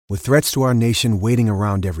With threats to our nation waiting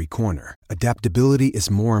around every corner, adaptability is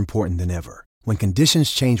more important than ever. When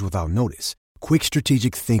conditions change without notice, quick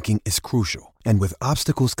strategic thinking is crucial. And with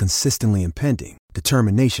obstacles consistently impending,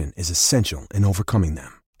 determination is essential in overcoming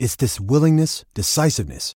them. It's this willingness,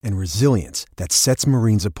 decisiveness, and resilience that sets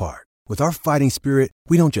Marines apart. With our fighting spirit,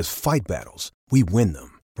 we don't just fight battles, we win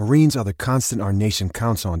them. Marines are the constant our nation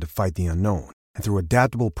counts on to fight the unknown. And through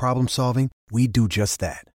adaptable problem solving, we do just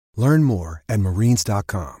that. Learn more at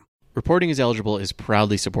marines.com. Reporting is Eligible is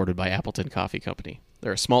proudly supported by Appleton Coffee Company.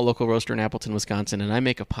 They're a small local roaster in Appleton, Wisconsin, and I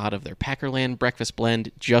make a pot of their Packerland breakfast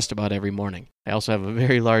blend just about every morning. I also have a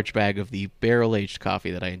very large bag of the barrel-aged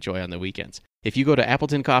coffee that I enjoy on the weekends. If you go to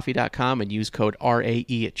appletoncoffee.com and use code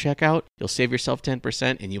RAE at checkout, you'll save yourself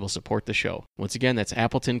 10% and you will support the show. Once again, that's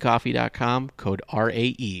appletoncoffee.com, code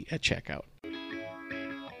RAE at checkout.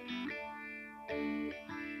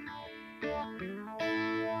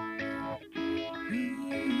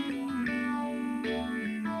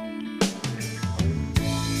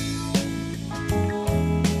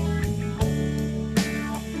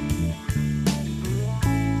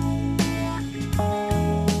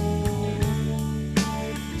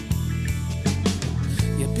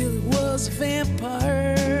 A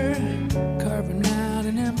vampire carving out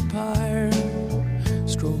an empire,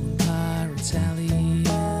 strolling pirates alley in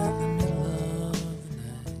the middle of the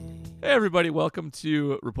night. Hey everybody, welcome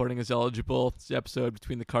to Reporting is Eligible. It's the episode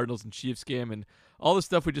between the Cardinals and Chiefs game, and all the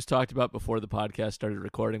stuff we just talked about before the podcast started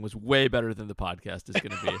recording was way better than the podcast is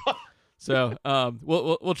going to be. So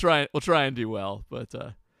we'll try and do well, but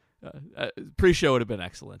pre-show would have been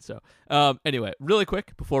excellent. So anyway, really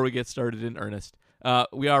quick before we get started in earnest.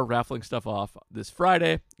 We are raffling stuff off this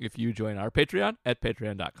Friday if you join our Patreon at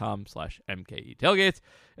patreon.com/MKE Tailgates.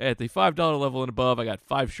 At the $5 level and above, I got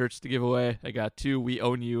 5 shirts to give away. I got 2 We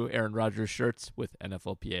Own You Aaron Rodgers shirts with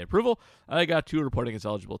NFLPA approval. I got 2 Reporting is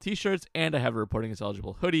Eligible t-shirts, and I have a Reporting is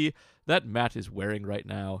Eligible hoodie that Matt is wearing right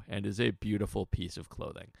now and is a beautiful piece of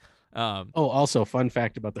clothing. Also, fun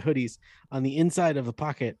fact about the hoodies. On the inside of the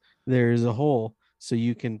pocket, there's a hole so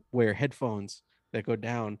you can wear headphones that go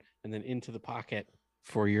down and then into the pocket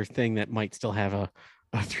for your thing that might still have a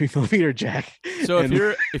 3mm jack. So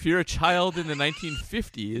if you're a child in the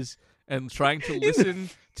 1950s and trying to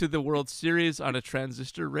listen to the World Series on a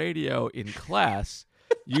transistor radio in class,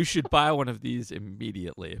 you should buy one of these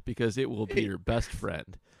immediately because it will be your best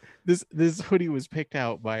friend. This hoodie was picked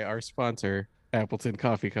out by our sponsor, Appleton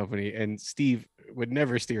Coffee Company, and Steve would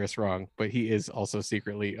never steer us wrong, but he is also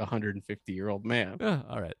secretly a 150-year-old man.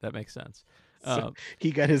 All right, that makes sense. So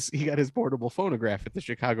he got his portable phonograph at the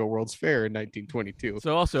Chicago World's Fair in 1922.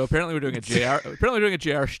 So also apparently we're doing a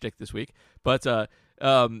JR shtick this week, but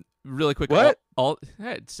really quick. What? All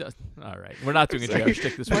right. We're not doing a JR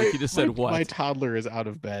shtick this week. He just said what? My toddler is out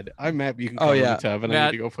of bed. I'm Matt. You can call in the tub, and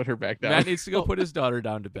I need to go put her back down. Matt needs to go put his daughter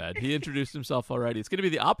down to bed. He introduced himself already. It's going to be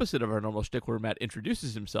the opposite of our normal shtick where Matt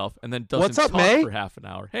introduces himself and then doesn't talk May? for half an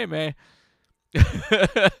hour. Hey, May.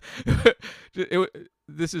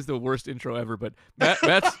 This is the worst intro ever, but Matt's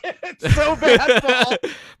it's so bad, Paul.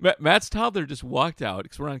 Matt's toddler just walked out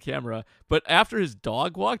because we're on camera, but after his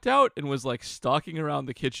dog walked out and was like stalking around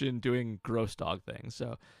the kitchen doing gross dog things.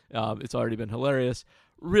 So it's already been hilarious.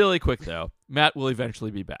 Really quick though, Matt will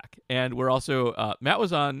eventually be back, and we're also Matt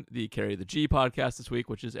was on the Carry the G podcast this week,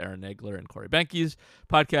 which is Aaron Nagler and Corey Benke's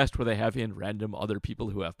podcast where they have in random other people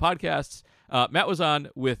who have podcasts. Matt was on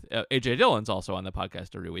with AJ Dillon's also on the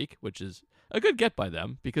podcast every week, which is a good get by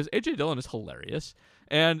them because AJ Dillon is hilarious,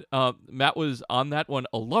 and Matt was on that one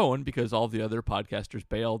alone because all the other podcasters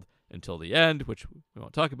bailed until the end, which we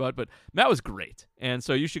won't talk about, but Matt was great. And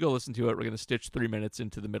so you should go listen to it. We're going to stitch 3 minutes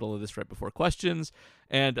into the middle of this right before questions.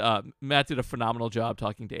 And Matt did a phenomenal job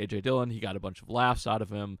talking to AJ Dillon. He got a bunch of laughs out of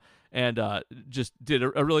him and just did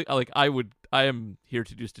a really, I am here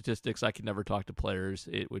to do statistics. I can never talk to players.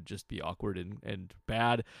 It would just be awkward and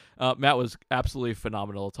bad. Matt was absolutely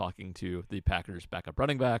phenomenal talking to the Packers backup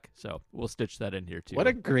running back. So we'll stitch that in here too. What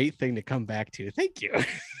a great thing to come back to. Thank you.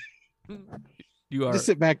 You are just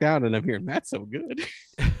sit back down and I'm hearing Matt's so good.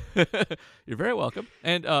 You're very welcome.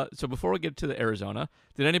 And so before we get to the Arizona,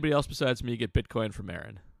 did anybody else besides me get Bitcoin from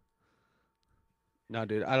Aaron? No,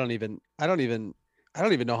 dude, I don't even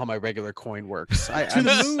know how my regular coin works. To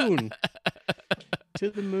the moon. To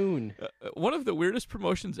the moon. One of the weirdest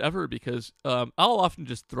promotions ever because I'll often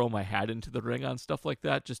just throw my hat into the ring on stuff like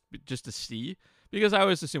that just to see. Because I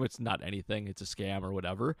always assume it's not anything, it's a scam or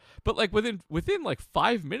whatever. But like within like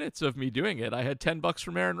 5 minutes of me doing it, I had $10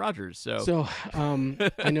 from Aaron Rodgers. So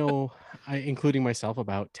I know, including myself,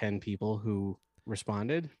 about 10 people who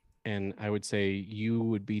responded, and I would say you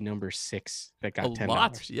would be number 6 that got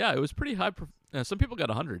 $10. Yeah, it was pretty high Some people got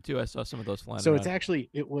 100 too. I saw some of those flying So around. it's actually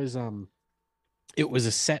it was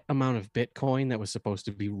a set amount of Bitcoin that was supposed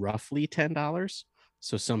to be roughly $10.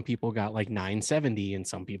 So some people got like 970 and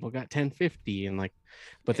some people got 1050 and like,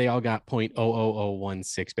 but they all got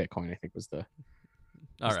 0.00016 Bitcoin, I think was the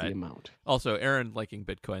All right. the amount. Also, Aaron liking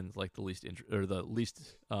Bitcoin is like the least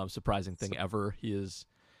surprising thing ever. He is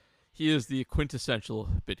the quintessential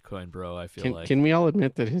Bitcoin bro. I feel like. Can we all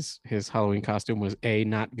admit that his Halloween costume was A,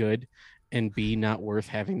 not good, and B, not worth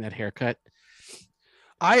having that haircut?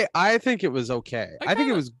 I think it was okay. I think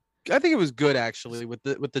it was good actually with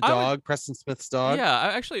the I dog, Preston Smith's dog. Yeah,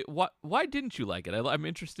 actually, why didn't you like it? I'm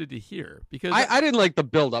interested to hear because I didn't like the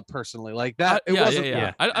build up personally. Like that, it wasn't.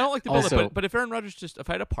 yeah. I don't like the build Also- up, but if Aaron Rodgers if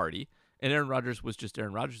I had a party and Aaron Rodgers was just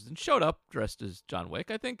Aaron Rodgers and showed up dressed as John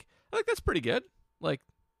Wick, I think that's pretty good. Like,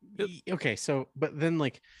 Okay, so but then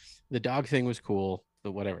like the dog thing was cool,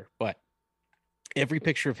 the whatever, but every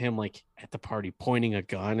picture of him like at the party pointing a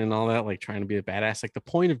gun and all that, like trying to be a badass, like the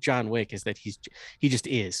point of John Wick is that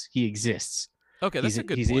he exists. okay, that's a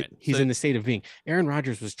good point. He's So in the state of being. Aaron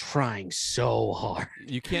Rodgers was trying so hard.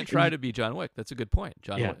 you can't try to be John Wick. That's a good point,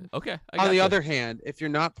 John Yeah. Wick. Okay. On the other hand, if you're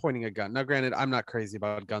not pointing a gun, now granted, I'm not crazy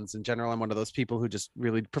about guns in general. I'm one of those people who just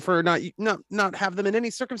really prefer not have them in any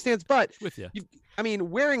circumstance. But with you. I mean,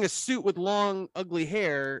 wearing a suit with long, ugly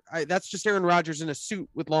hair, that's just Aaron Rodgers in a suit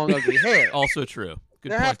with long, ugly hair. Also true.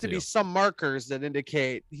 Good There point have to too. be some markers that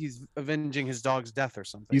indicate he's avenging his dog's death or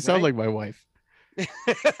something. You sound right? like my wife.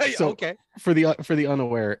 So- okay. For the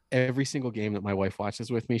unaware, every single game that my wife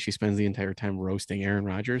watches with me, she spends the entire time roasting Aaron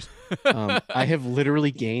Rodgers. I have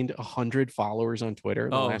literally gained 100 followers on Twitter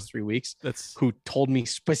in the Oh. last 3 weeks That's who told me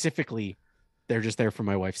specifically they're just there for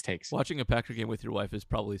my wife's takes. watching a Packer game with your wife is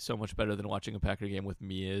probably so much better than watching a Packer game with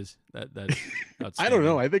me is. That's I don't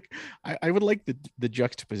know. I think I would like the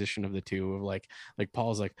juxtaposition of the two of like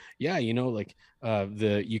Paul's like, yeah, like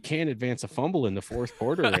you can't advance a fumble in the fourth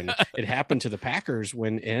quarter. And it happened to the Packers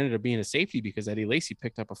when it ended up being a safety because Eddie Lacy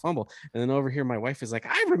picked up a fumble. And then over here, my wife is like,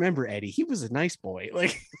 I remember Eddie. He was a nice boy.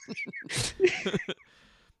 Like,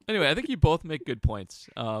 Anyway, I think you both make good points.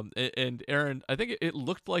 And Aaron, I think it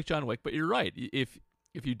looked like John Wick, but you're right. If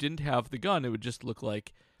you didn't have the gun, it would just look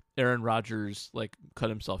like Aaron Rodgers like cut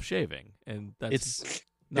himself shaving, and that's it's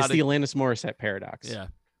not the Alanis Morissette paradox. yeah.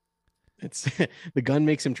 It's the gun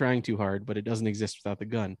makes him trying too hard, but it doesn't exist without the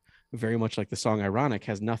gun. Very much like the song Ironic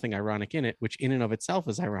has nothing ironic in it, which in and of itself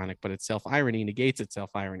is ironic, but its self-irony negates its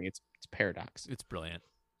self-irony. It's paradox. It's brilliant.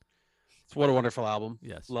 What a wonderful album.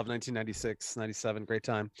 Yes. Love 1996, 97. Great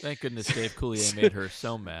time. Thank goodness Dave Coulier made her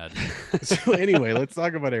so mad. So anyway, let's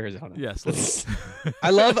talk about Arizona. Yes. Let's... I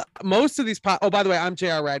love most of these. Oh, by the way, I'm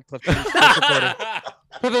J.R. Radcliffe. Reporting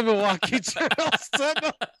for the Milwaukee Journal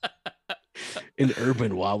Sentinel. An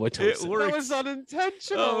urban Wauwatosa. It worked. That was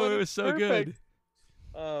unintentional. Oh, it was so Perfect. good.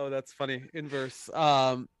 Oh, that's funny. Inverse.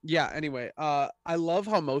 Yeah. Anyway, I love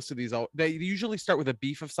how most of these they usually start with a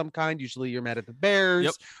beef of some kind. Usually, you're mad at the Bears,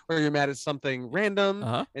 Yep. or you're mad at something random.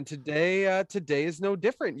 Uh-huh. And today is no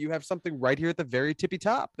different. You have something right here at the very tippy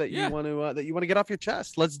top that Yeah. you want to get off your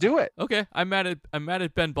chest. Let's do it. Okay, I'm mad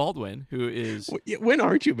at Ben Baldwin, who is When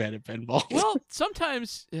aren't you mad at Ben Baldwin? well.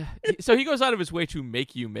 Sometimes, so he goes out of his way to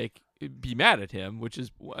make you be mad at him, which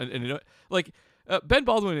is like. Ben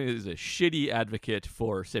Baldwin is a shitty advocate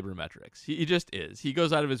for sabermetrics. He just is. He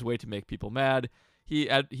goes out of his way to make people mad.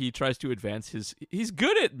 He tries to advance he's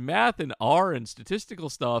good at math and R and statistical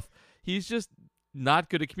stuff. He's just not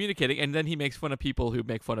good at communicating, and then he makes fun of people who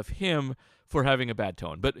make fun of him for having a bad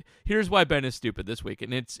tone. But here's why Ben is stupid this week,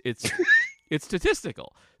 and it's it's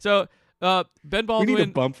statistical. So Ben we Baldwin, need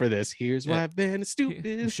a bump for this. Here's Yeah. why Ben is you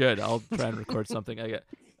stupid. should. I'll try and record something.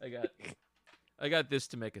 I got this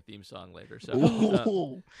to make a theme song later. So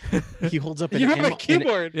Ooh. He holds up an You have M, a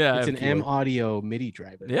keyboard. yeah, I it's have an a M keyboard. Audio MIDI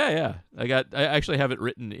driver. Yeah. I actually have it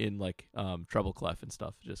written in like treble clef and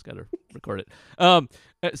stuff. Just gotta record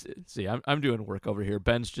it. See, I'm doing work over here.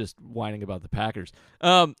 Ben's just whining about the Packers.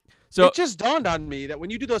 So It just dawned on me that when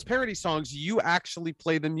you do those parody songs, you actually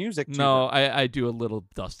play the music. To no, them. I do a little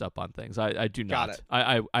dust up on things. I do Got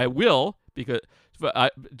not. it. I will because but I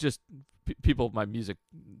just people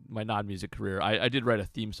my non-music career. I did write a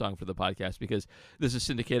theme song for the podcast because this is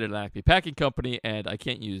syndicated on Acme Packing Company, and I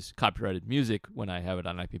can't use copyrighted music when I have it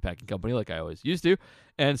on Acme Packing Company like I always used to.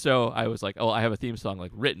 And so I was like, oh, I have a theme song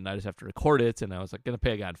like written. I just have to record it, and I was like gonna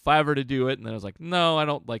pay a guy on Fiverr to do it, and then I was like, no, I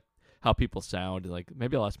don't like how people sound. Like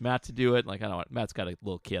maybe I'll ask Matt to do it. Like I don't want Matt's got a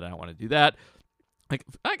little kid. I don't want to do that. Like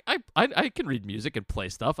I can read music and play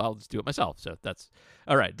stuff. I'll just do it myself. So that's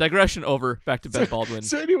all right. Digression over. Back to Ben Baldwin.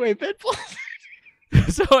 So anyway, Ben Baldwin.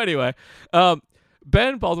 So anyway,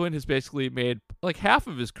 Ben Baldwin has basically made like half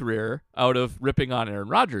of his career out of ripping on Aaron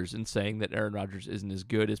Rodgers and saying that Aaron Rodgers isn't as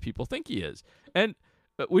good as people think he is. And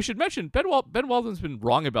we should mention Ben Baldwin's been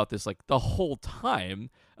wrong about this like the whole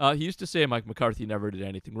time. He used to say Mike McCarthy never did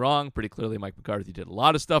anything wrong. Pretty clearly, Mike McCarthy did a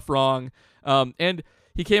lot of stuff wrong. And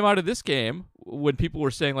he came out of this game when people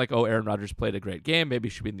were saying like, oh, Aaron Rodgers played a great game. Maybe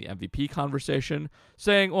he should be in the MVP conversation,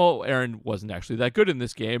 saying, well, Aaron wasn't actually that good in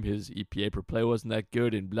this game. His EPA per play wasn't that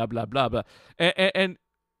good and blah, blah, blah, blah. And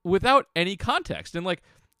without any context. And like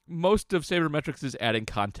most of Sabermetrics is adding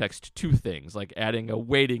context to things, like adding a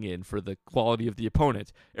weighting in for the quality of the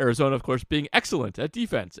opponent. Arizona, of course, being excellent at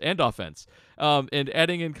defense and offense, and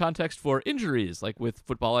adding in context for injuries, like with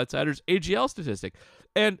Football Outsiders' AGL statistic.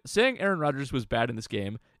 And saying Aaron Rodgers was bad in this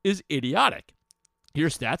game is idiotic. Your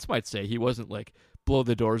stats might say he wasn't like blow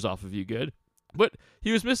the doors off of you good, but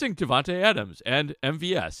he was missing Devontae Adams and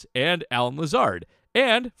MVS and Alan Lazard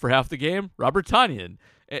and, for half the game, Robert Tonyan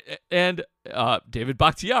and David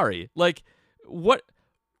Bakhtiari. Like, what?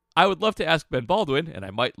 I would love to ask Ben Baldwin, and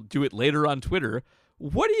I might do it later on Twitter,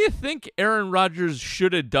 what do you think Aaron Rodgers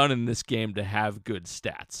should have done in this game to have good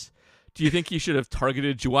stats? Do you think he should have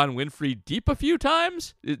targeted Juwan Winfrey deep a few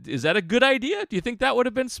times? Is that a good idea? Do you think that would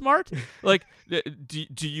have been smart? Like,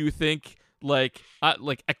 do you think like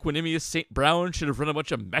Equanimous St. Brown should have run a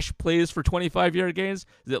bunch of mesh plays for 25-yard gains?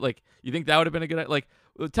 Is it like you think that would have been a good idea? Like,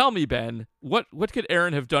 tell me, Ben, what could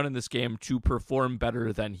Aaron have done in this game to perform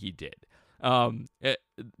better than he did?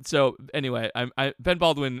 So anyway, Ben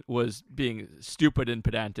Baldwin was being stupid and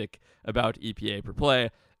pedantic about EPA per play.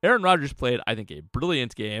 Aaron Rodgers played, I think, a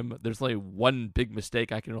brilliant game. There's only one big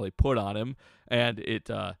mistake I can really put on him, and it,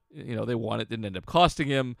 they won. It didn't end up costing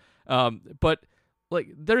him. But like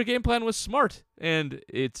their game plan was smart, and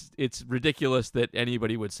it's ridiculous that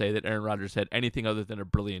anybody would say that Aaron Rodgers had anything other than a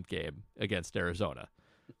brilliant game against Arizona.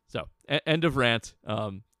 So end of rant.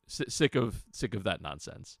 Sick of that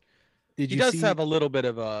nonsense. He does have a little bit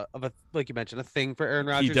of a like you mentioned, a thing for Aaron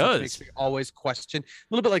Rodgers. He does. Which makes me always question, a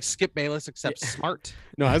little bit like Skip Bayless, except smart.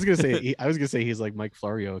 No, I was gonna say he's like Mike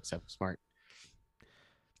Florio, except smart.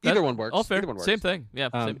 Either one works. All fair. Either one works. Same thing. Yeah.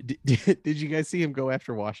 Did you guys see him go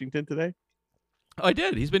after Washington today? I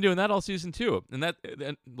did. He's been doing that all season too, and a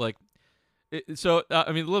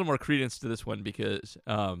little more credence to this one because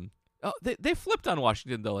they flipped on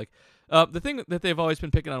Washington though. Like the thing that they've always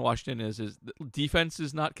been picking on Washington is defense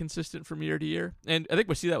is not consistent from year to year, and I think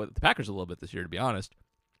we see that with the Packers a little bit this year, to be honest.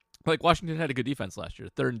 Like Washington had a good defense last year,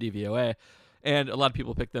 third in DVOA, and a lot of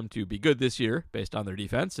people picked them to be good this year based on their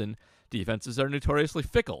defense, and defenses are notoriously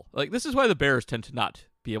fickle. Like this is why the Bears tend to not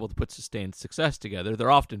be able to put sustained success together.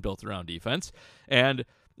 They're often built around defense, and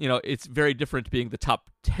it's very different being the top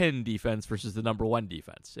 10 defense versus the number 1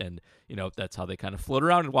 defense. And, that's how they kind of float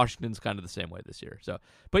around. And Washington's kind of the same way this year. So,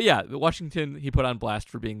 but yeah, Washington, he put on blast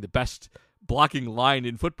for being the best blocking line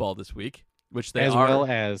in football this week, which they are.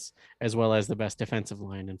 As well as the best defensive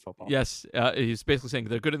line in football. Yes. He's basically saying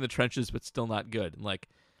they're good in the trenches, but still not good. And like,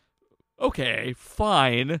 okay,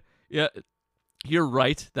 fine. Yeah, you're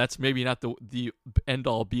right. That's maybe not the end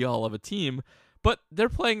all be all of a team. But they're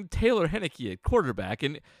playing Taylor Heinicke at quarterback,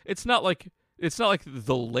 and it's not like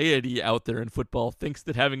the laity out there in football thinks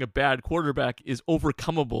that having a bad quarterback is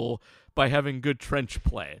overcomable by having good trench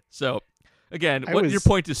play. So, again, your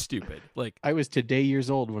point is stupid. Like I was today years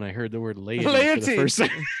old when I heard the word laity. Laity. For the first time.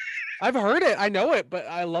 I've heard it. I know it, but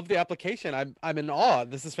I love the application. I'm in awe.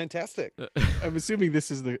 This is fantastic. I'm assuming this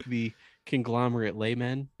is the conglomerate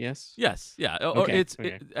laymen. Yes. Yes. Yeah. Okay.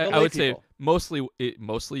 I would say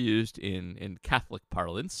mostly used in Catholic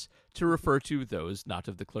parlance to refer to those not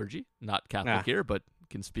of the clergy, not Catholic here, but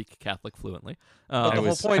can speak Catholic fluently. But the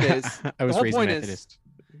whole point is, I was raised Methodist.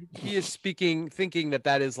 He is speaking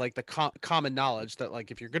that is like the common knowledge that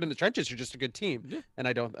like if you're good in the trenches, you're just a good team. Yeah. And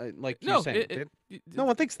I don't like you're saying. No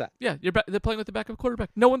one thinks that. Yeah, they're playing with the backup quarterback.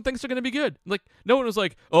 No one thinks they're going to be good. Like no one was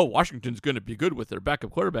like, oh, Washington's going to be good with their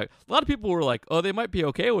backup quarterback. A lot of people were like, oh, they might be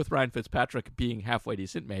okay with Ryan Fitzpatrick being halfway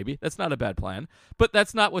decent. Maybe that's not a bad plan, but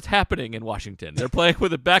that's not what's happening in Washington. They're playing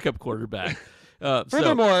with a backup quarterback.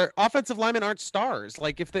 Furthermore, offensive linemen aren't stars.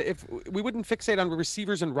 Like if we wouldn't fixate on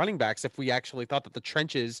receivers and running backs if we actually thought that the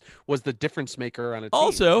trenches was the difference maker on a team.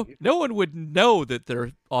 Also, no one would know that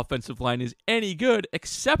their offensive line is any good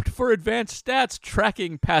except for advanced stats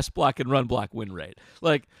tracking pass block and run block win rate.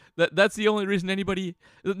 Like that's the only reason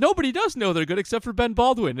nobody does know they're good except for Ben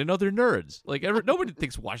Baldwin and other nerds. Like nobody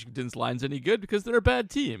thinks Washington's line's any good because they're a bad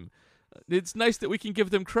team. It's nice that we can give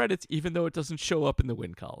them credits even though it doesn't show up in the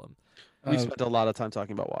win column. We spent a lot of time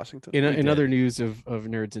talking about Washington. In other news of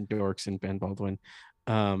nerds and dorks and Ben Baldwin,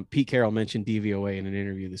 Pete Carroll mentioned DVOA in an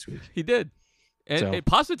interview this week. He did, and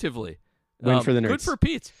positively. Win for the Nerds. Good for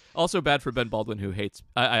Pete. Also bad for Ben Baldwin, who hates.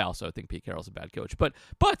 I also think Pete Carroll's a bad coach, but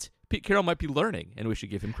Pete Carroll might be learning, and we should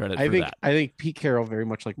give him credit for that. I think Pete Carroll, very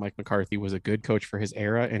much like Mike McCarthy, was a good coach for his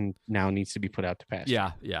era, and now needs to be put out to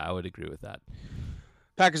pasture. Yeah, I would agree with that.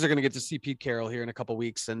 Packers are going to get to see Pete Carroll here in a couple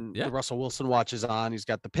weeks, and Yeah. the Russell Wilson watch is on. He's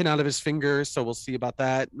got the pin out of his finger, so we'll see about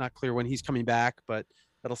that. Not clear when he's coming back, but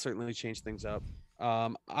that'll certainly change things up.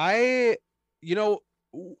 I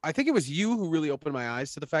think it was you who really opened my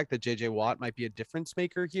eyes to the fact that JJ Watt might be a difference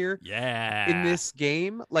maker here Yeah. in this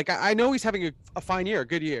game. Like, I know he's having a fine year, a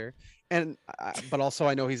good year, and but also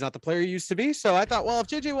I know he's not the player he used to be. So I thought, well, if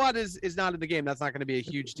JJ Watt is not in the game, that's not going to be a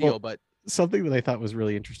huge deal. Well, But something that I thought was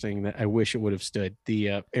really interesting that I wish it would have stood,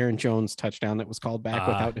 the Aaron Jones touchdown that was called back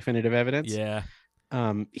without definitive evidence. Yeah.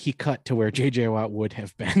 He cut to where JJ Watt would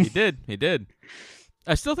have been. He did.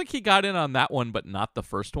 I still think he got in on that one, but not the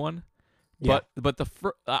first one. Yeah. But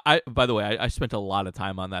by the way, I spent a lot of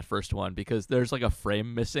time on that first one because there's like a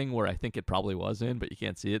frame missing where I think it probably was in, but you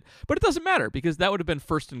can't see it. But it doesn't matter because that would have been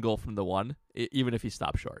first and goal from the one, even if he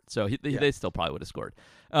stopped short. So they still probably would have scored.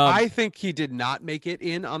 I think he did not make it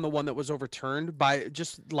in on the one that was overturned by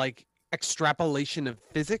just like extrapolation of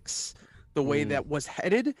physics, the way that was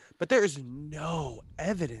headed. But there is no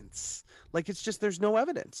evidence. Like, it's just, there's no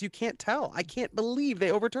evidence. You can't tell. I can't believe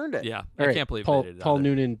they overturned it. Yeah, All I right, can't believe Paul, they did it Paul either.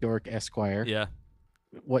 Noonan Dork Esquire. Yeah.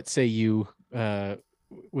 What say you?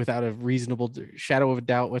 Without a reasonable shadow of a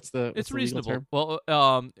doubt, what's the It's legal reasonable. term?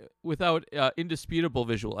 Well, without indisputable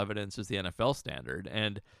visual evidence is the NFL standard,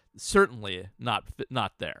 and certainly not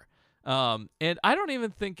there. And I don't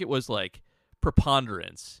even think it was like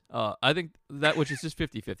preponderance. I think that, which is just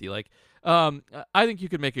 50-50. Like, I think you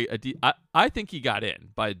could make I think he got in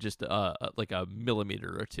by just like a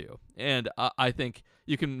millimeter or two, and I think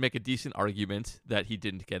you can make a decent argument that he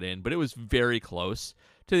didn't get in, but it was very close.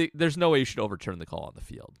 There's no way you should overturn the call on the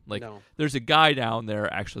field. Like, No. there's a guy down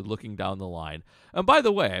there actually looking down the line. And by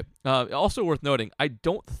the way, also worth noting, I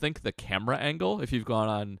don't think the camera angle, if you've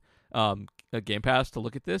gone on a Game Pass to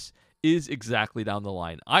look at this, is exactly down the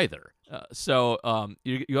line either. So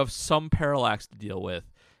you have some parallax to deal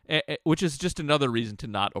with, which is just another reason to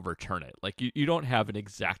not overturn it. Like, you don't have an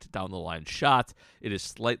exact down the line shot. It is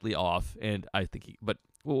slightly off, and I think but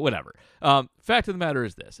whatever. Fact of the matter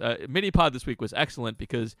is this. Mini Pod this week was excellent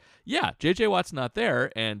because, yeah, J.J. Watt's not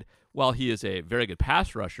there, and while he is a very good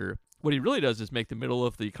pass rusher, what he really does is make the middle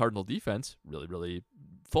of the Cardinal defense really, really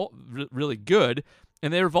really good,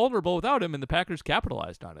 and they were vulnerable without him, and the Packers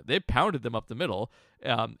capitalized on it. They pounded them up the middle.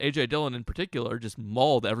 A.J. Dillon in particular just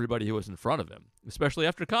mauled everybody who was in front of him, especially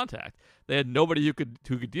after contact. They had nobody who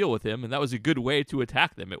could deal with him, and that was a good way to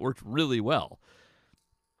attack them. It worked really well.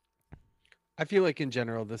 I feel like in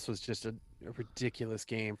general, this was just a ridiculous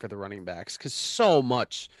game for the running backs because so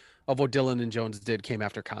much of what Dillon and Jones did came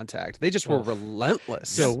after contact. They just were relentless.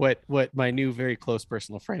 So what my new very close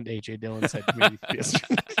personal friend AJ Dillon said to me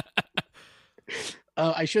yesterday.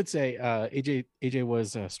 I should say AJ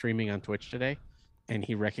was streaming on Twitch today, and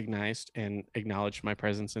he recognized and acknowledged my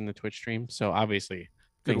presence in the Twitch stream. So obviously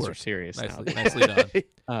Good things work. are serious now. Nicely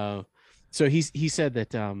done. So he said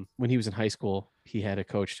that when he was in high school, he had a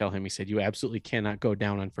coach tell him, he said, "You absolutely cannot go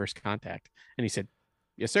down on first contact." And he said,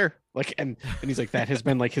 "Yes, sir." Like, and he's like, that has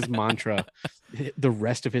been like his mantra the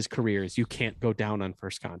rest of his career is you can't go down on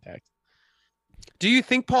first contact. Do you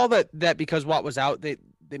think, Paul, that because Watt was out, they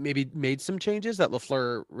maybe made some changes, that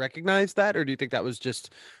LaFleur recognized that, or do you think that was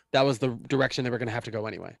the direction they were going to have to go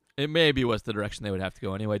anyway? It maybe was the direction they would have to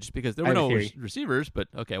go anyway, just because there were I have a no theory. receivers. But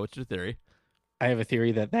okay, what's your theory? I have a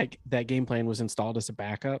theory that game plan was installed as a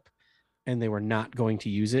backup, and they were not going to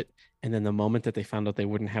use it. And then the moment that they found out they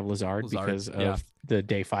wouldn't have Lazard because of the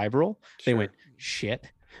day 5 rule, they went, shit.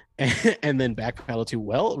 And then backpedaled to,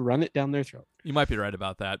 well, run it down their throat. You might be right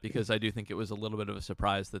about that, because I do think it was a little bit of a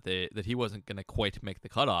surprise that he wasn't going to quite make the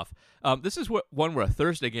cutoff. This is one where a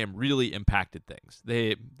Thursday game really impacted things.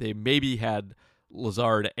 They maybe had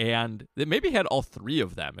Lazard, and they maybe had all 3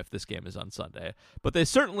 of them if this game is on Sunday, but they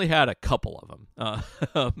certainly had a couple of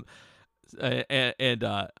them.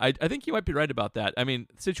 I think you might be right about that. I mean,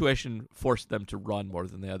 the situation forced them to run more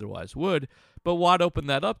than they otherwise would, but Watt opened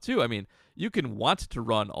that up too. I mean, you can want to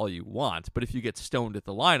run all you want, but if you get stoned at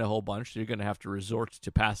the line a whole bunch, you're going to have to resort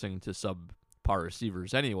to passing to subpar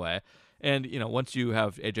receivers anyway. And, once you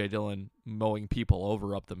have A.J. Dillon mowing people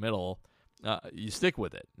over up the middle, you stick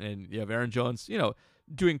with it. And you have Aaron Jones,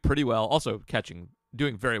 doing pretty well, also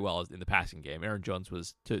doing very well in the passing game. Aaron Jones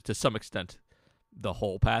was, to some extent, the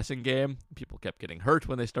whole passing game. People kept getting hurt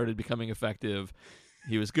when they started becoming effective.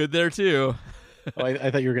 He was good there too. I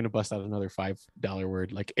thought you were going to bust out another $5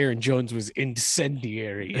 word, like Aaron Jones was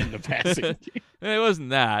incendiary in the passing game. It wasn't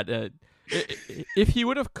that. If he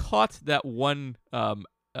would have caught that one 9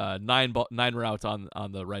 route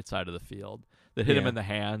on the right side of the field that hit him Yeah. in the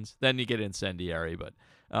hands, then you get incendiary. But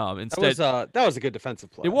That instead, was a good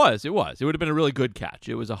defensive play. it was. It would have been a really good catch.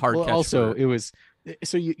 It was a hard Well, catch. also for- it was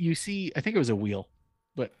so you see. I think it was a wheel,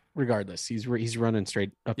 but regardless, he's running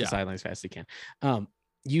straight up Yeah. the sideline as fast as he can.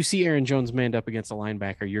 You see Aaron Jones manned up against a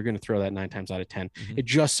linebacker, you're going to throw that 9 times out of 10. Mhm. It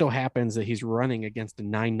just so happens that he's running against a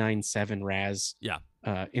 997 Raz Yeah.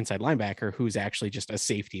 Inside linebacker who's actually just a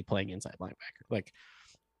safety playing inside linebacker. Like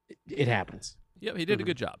it happens. Yep, he did a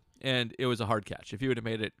good job, and it was a hard catch. If he would have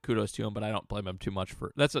made it, kudos to him. But I don't blame him too much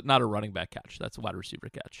for that's not a running back catch. That's a wide receiver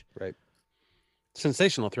catch.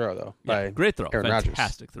 Sensational throw though Yeah, by great throw, Aaron Rodgers.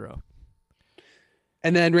 fantastic throw.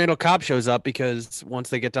 And then Randall Cobb shows up because once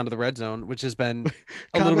they get down to the red zone, which has been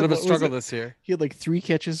a Cobb little bit had- of a what was struggle it? this year, He had like 3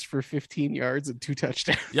 catches for 15 yards and 2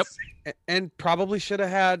 touchdowns. Yep. and probably should have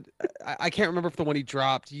had. I can't remember if the one he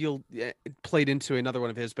dropped it played into another one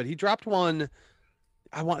of his, but he dropped one.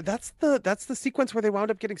 That's the sequence where they wound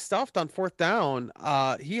up getting stuffed on 4th down.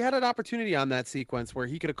 He had an opportunity on that sequence where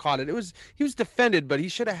he could have caught it. He was defended, but he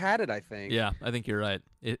should have had it. I think. Yeah, I think you're right.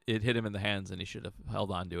 It hit him in the hands, and he should have held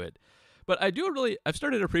on to it. But I've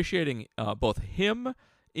started appreciating both him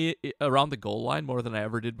around the goal line more than I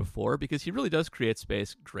ever did before, because he really does create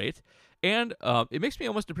space great. And it makes me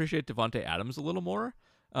almost appreciate Devontae Adams a little more,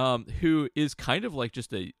 who is kind of like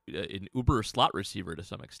just an uber slot receiver to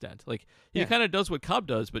some extent. Like he Yeah. kind of does what Cobb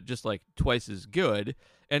does, but just like twice as good.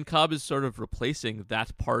 And Cobb is sort of replacing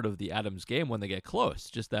that part of the Adams game when they get close.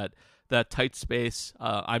 Just that tight space.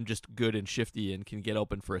 I'm just good and shifty and can get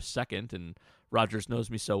open for a second, and Rodgers knows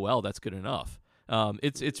me so well that's good enough.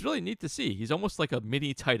 It's really neat to see. He's almost like a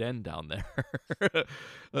mini tight end down there,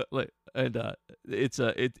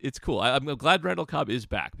 it's cool. I'm glad Randall Cobb is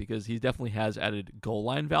back, because he definitely has added goal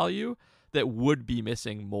line value that would be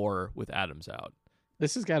missing more with Adams out.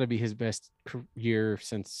 This has got to be his best year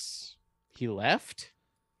since he left.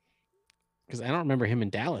 Because I don't remember him in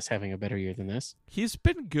Dallas having a better year than this. He's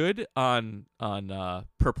been good on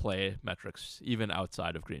per play metrics even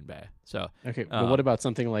outside of Green Bay. So Okay, but what about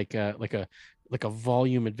something like a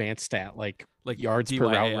volume advanced stat like yards per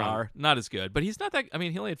route run? DYAR, not as good, but he's not that. I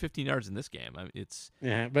mean, he only had 15 yards in this game. it's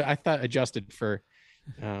Yeah, but I thought adjusted for.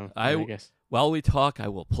 I guess while we talk, I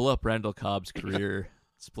will pull up Randall Cobb's career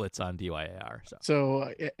splits on DYAR.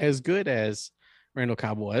 so. As good as Randall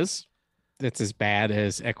Cobb was, that's as bad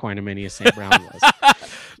as Equanimity St. Brown was.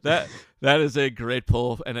 that is a great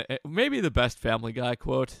pull, and maybe the best Family Guy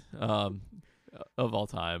quote of all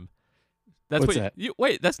time. That's What's what that? you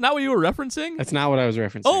wait. That's not what you were referencing. That's not what I was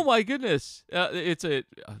referencing. Oh my goodness!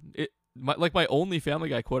 Like my only Family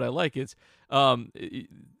Guy quote I like. It's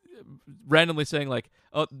randomly saying like,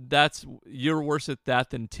 "Oh, you're worse at that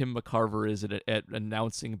than Tim McCarver is at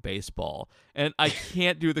announcing baseball." And I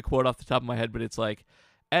can't do the quote off the top of my head, but it's like,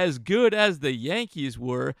 as good as the Yankees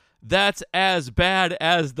were, that's as bad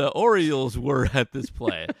as the Orioles were at this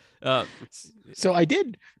play. So I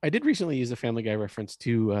did recently use a Family Guy reference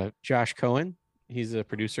to Josh Cohen. He's a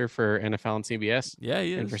producer for NFL and CBS. Yeah,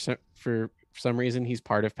 he And is. for some reason, he's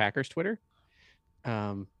part of Packers Twitter.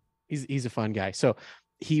 He's a fun guy. So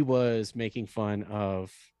he was making fun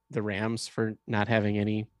of the Rams for not having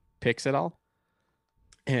any picks at all,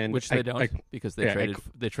 and Which they don't, because they yeah, traded for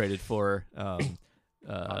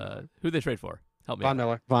who they trade for? Help me. Von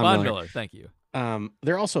Miller. Von Miller. Thank you.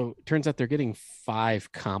 They're also turns out they're getting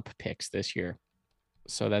 5 comp picks this year,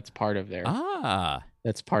 so that's part of their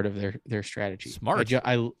that's part of their strategy. Smart.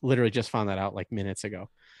 I literally just found that out like minutes ago.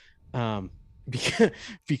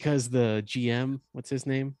 Because the GM, what's his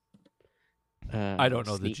name? I don't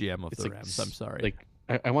know the Snead. GM of It's the like Rams. I'm sorry. Like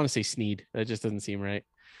I want to say Snead. That just doesn't seem right.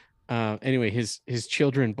 Anyway, his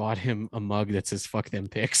children bought him a mug that says "fuck them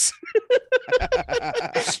picks."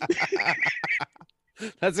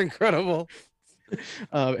 That's incredible.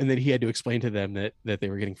 And then he had to explain to them that they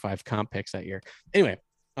were getting 5 comp picks that year. Anyway,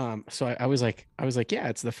 so I was like, yeah,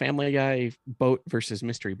 it's the Family Guy boat versus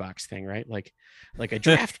mystery box thing, right? Like a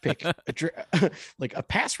draft pick, like a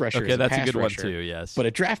pass rusher. Okay, is that's a pass good rusher, one too. Yes, But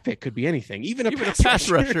a draft pick could be anything, even a pass, pass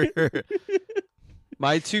rusher.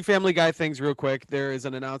 My 2 Family Guy things real quick. There is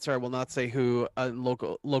an announcer, I will not say who,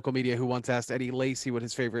 local media, who once asked Eddie Lacy what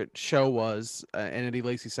his favorite show was, and Eddie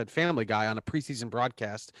Lacy said Family Guy on a preseason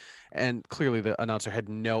broadcast, and clearly the announcer had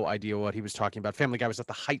no idea what he was talking about. Family Guy was at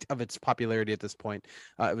the height of its popularity at this point.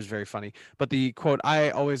 It was very funny. But the quote I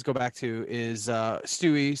always go back to is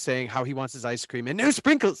Stewie saying how he wants his ice cream, and no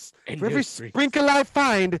sprinkles. And For no every sprinkles. sprinkle I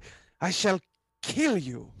find, I shall kill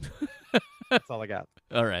you. That's all I got.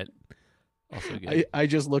 All right. Also good. I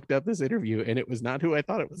just looked up this interview and it was not who I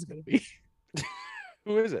thought it was going to be.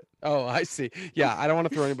 Who is it? Oh, I see. Yeah, I don't want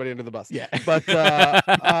to throw anybody under the bus. Yeah. But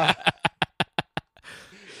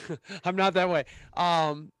I'm not that way.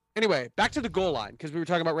 Anyway, back to the goal line, because we were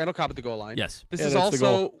talking about Randall Cobb at the goal line. Yes. This Yeah, is that's the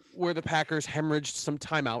goal. also where the Packers hemorrhaged some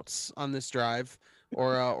timeouts on this drive,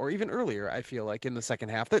 or even earlier, I feel like, in the second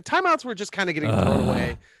half. The timeouts were just kind of getting thrown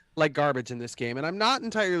away like garbage in this game, and I'm not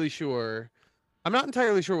entirely sure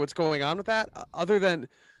what's going on with that, other than,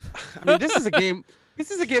 I mean, this is a game. This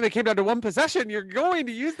is a game that came down to one possession. You're going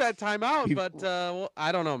to use that timeout, but well,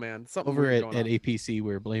 I don't know, man. Something Over weird at going on. APC,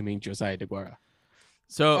 we're blaming Josiah DeGuara.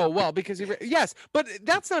 So Oh, well, because yes, but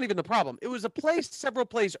that's not even the problem. It was a play several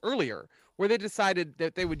plays earlier where they decided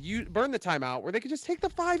that they would burn the timeout where they could just take the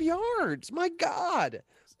 5 yards. My God,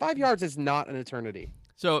 5 yards is not an eternity.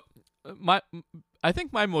 So I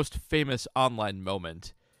think my most famous online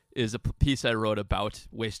moment is a piece I wrote about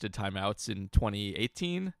wasted timeouts in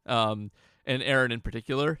 2018, and Aaron in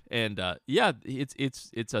particular. And yeah,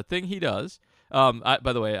 it's a thing he does. By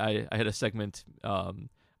the way, I had a segment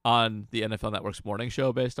on the NFL Network's morning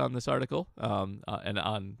show based on this article, and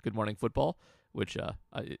on Good Morning Football, which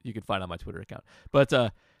you can find on my Twitter account. But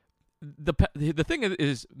the thing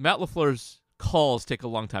is, Matt LaFleur's calls take a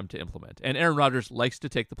long time to implement, and Aaron Rodgers likes to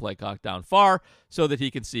take the play clock down far so that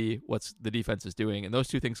he can see what the defense is doing, and those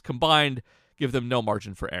two things combined give them no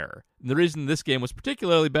margin for error. And the reason this game was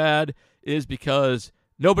particularly bad is because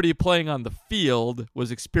nobody playing on the field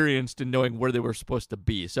was experienced in knowing where they were supposed to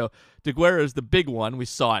be. So DeGuara is the big one. We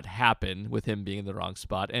saw it happen with him being in the wrong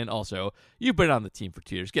spot. And also, you've been on the team for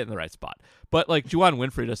 2 years. Get in the right spot. But like Juwan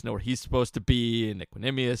Winfrey doesn't know where he's supposed to be, and Nick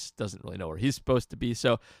Equanimeous doesn't really know where he's supposed to be.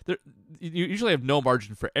 So you usually have no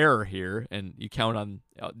margin for error here, and you count on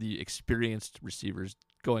the experienced receivers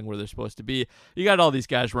going where they're supposed to be. You got all these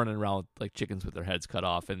guys running around like chickens with their heads cut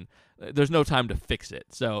off, and there's no time to fix it.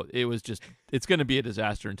 So it's going to be a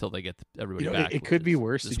disaster until they get everybody back. It could be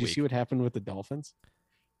worse. this Did you week. see what happened with the Dolphins?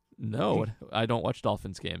 No, I don't watch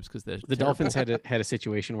Dolphins games because The Dolphins had a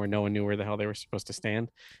situation where no one knew where the hell they were supposed to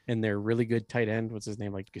stand, and their really good tight end, what's his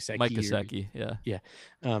name, like Gesicki? Mike Gesicki, yeah.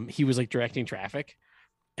 He was like directing traffic,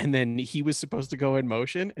 and then he was supposed to go in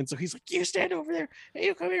motion, and so he's like, "You stand over there, hey,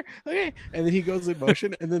 you come here, okay." And then he goes in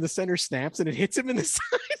motion, and then the center snaps, and it hits him in the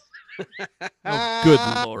side. Oh,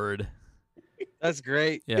 good Lord. That's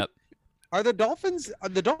great. Yep. Are the Dolphins?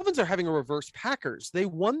 The Dolphins are having a reverse Packers. They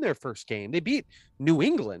won their first game. They beat New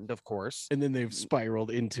England, of course. And then they've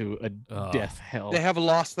spiraled into a death hell. They have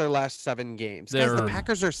lost their last 7 games. Guys, the They're-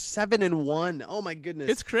 Packers are 7-1. Oh my goodness.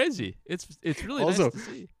 It's crazy. It's really Also, nice to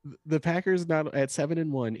see. The Packers, not at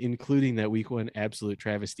 7-1, including that Week 1 absolute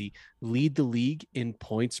travesty, lead the league in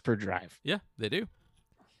points per drive. Yeah, they do.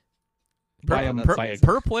 By a- Per by a-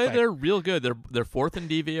 per play, by- they're real good. They're fourth in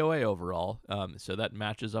DVOA overall, so that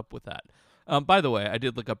matches up with that. By the way, I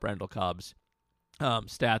did look up Randall Cobb's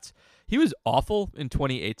stats. He was awful in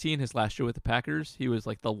 2018, his last year with the Packers. He was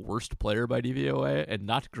like the worst player by DVOA and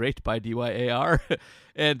not great by DYAR.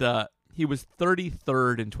 And he was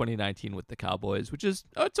 33rd in 2019 with the Cowboys, which is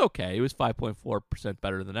it's okay. He was 5.4%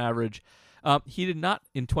 better than average. He did not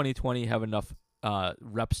in 2020 have enough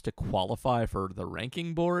reps to qualify for the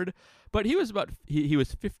ranking board, but he was he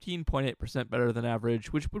was 15.8% better than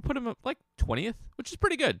average, which would put him at like 20th, which is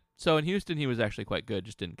pretty good. So in Houston, he was actually quite good,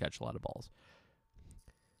 just didn't catch a lot of balls.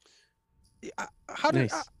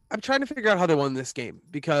 Nice. I'm trying to figure out how they won this game,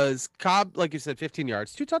 because Cobb, like you said, 15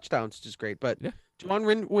 yards, 2 touchdowns, which is great. But Yeah.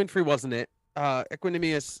 Juwan Winfrey wasn't it.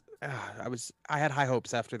 Equanimeous, I had high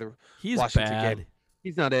hopes after the He's Washington bad. game.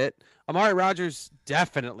 He's not it. Amari Rogers,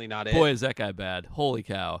 definitely not it. Boy, is that guy bad. Holy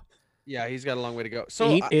cow. Yeah, he's got a long way to go. So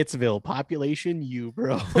Ain't Ittsville population, you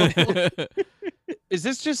bro. is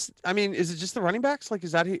this just? I mean, is it just the running backs? Like,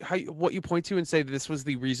 is that what you point to and say this was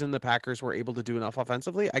the reason the Packers were able to do enough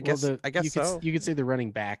offensively? I guess you so. You could say the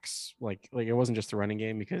running backs, like it wasn't just the running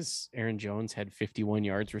game, because Aaron Jones had 51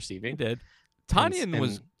 yards He receiving did. Tanyan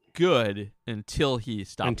was and- good until he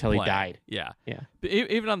stopped until he playing. died. Yeah. Yeah. But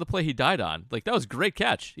even on the play he died on, like that was a great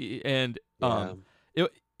catch. And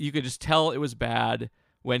you could just tell it was bad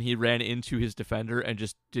when he ran into his defender and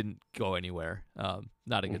just didn't go anywhere.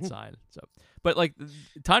 Not a good sign. So, but like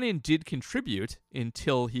Tanyan did contribute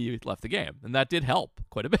until he left the game, and that did help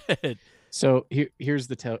quite a bit. So here's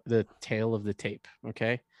the tail of the tape.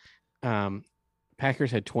 Okay.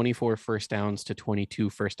 Packers had 24 first downs to 22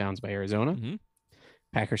 first downs by Arizona. Mhm.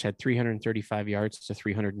 Packers had 335 yards to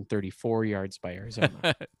 334 yards by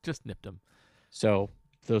Arizona. Just nipped him. So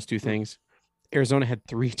those two things. Arizona had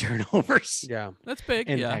 3 turnovers. Yeah. That's big.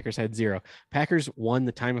 And yeah. Packers had 0. Packers won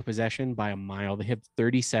the time of possession by a mile. They hit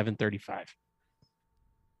 37-35.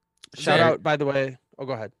 Shout out, by the way. Oh,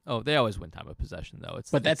 go ahead. Oh, they always win time of possession though.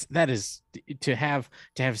 But that is to have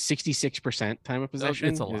 66% time of possession.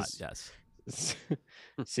 It's a lot. Yes.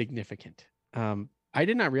 Significant. I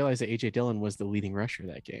did not realize that AJ Dillon was the leading rusher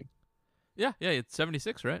that game. Yeah. It's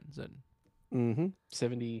 76, right? Is it?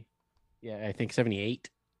 70. Yeah, I think 78.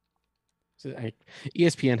 So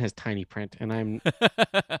ESPN has tiny print, and I'm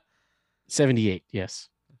 78. Yes.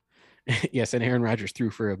 Yes, and Aaron Rodgers threw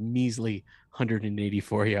for a measly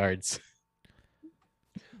 184 yards.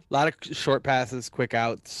 A lot of short passes, quick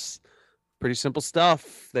outs, pretty simple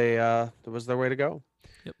stuff. That was their way to go.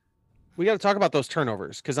 Yep. We got to talk about those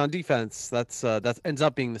turnovers because on defense, that ends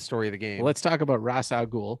up being the story of the game. Well, let's talk about Ras Al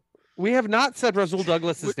Ghul. We have not said Rasul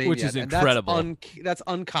Douglas's name Which yet, is and incredible. That's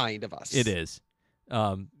unkind of us. It is.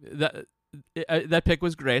 That pick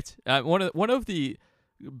was great. One of the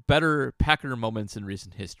better Packer moments in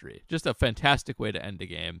recent history. Just a fantastic way to end a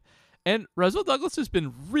game. And Rasul Douglas has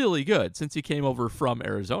been really good since he came over from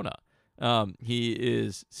Arizona. He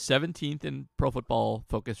is 17th in Pro Football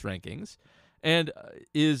Focus rankings, and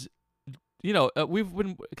is, we've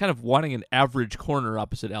been kind of wanting an average corner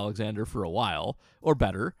opposite Alexander for a while or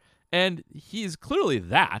better. And he's clearly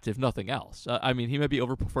that, if nothing else. I mean, he might be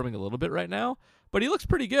overperforming a little bit right now, but he looks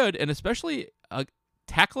pretty good, and especially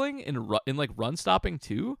tackling and like run stopping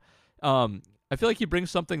too. I feel like he brings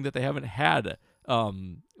something that they haven't had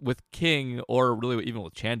with King or really even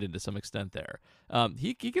with Chandon to some extent there.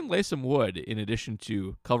 He can lay some wood in addition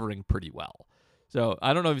to covering pretty well. So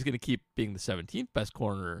I don't know if he's going to keep being the 17th best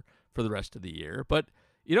corner for the rest of the year, but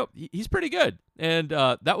he's pretty good. And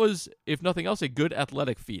that was, if nothing else, a good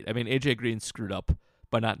athletic feat. I mean, AJ Green screwed up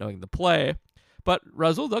by not knowing the play, but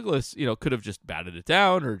Rasul Douglas, could have just batted it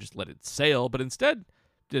down or just let it sail, but instead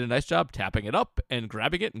did a nice job tapping it up and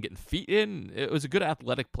grabbing it and getting feet in. It was a good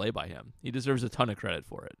athletic play by him. He deserves a ton of credit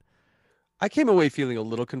for it. I came away feeling a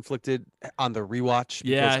little conflicted on the rewatch.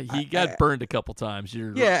 Yeah, he got burned a couple times.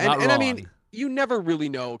 You're yeah, not and wrong. I mean, you never really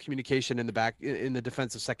know communication in the back in the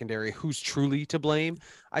defensive secondary who's truly to blame.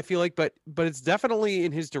 I feel like, but it's definitely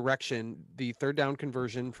in his direction. The third down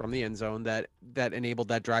conversion from the end zone that enabled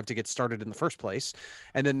that drive to get started in the first place,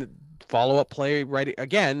 and then the follow-up play right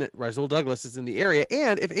again. Rasul Douglas is in the area,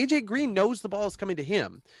 and if AJ Green knows the ball is coming to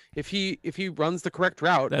him, if he runs the correct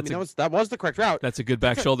route, that was the correct route. That's a good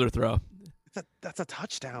back shoulder throw. That's a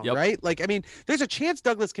touchdown, yep. Right? Like, I mean, there's a chance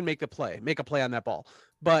Douglas can make a play on that ball,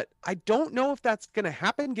 but I don't know if that's going to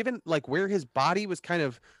happen given like where his body was kind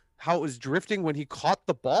of how it was drifting when he caught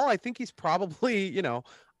the ball. I think he's probably,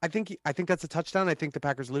 I think that's a touchdown. I think the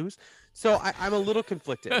Packers lose. So I'm a little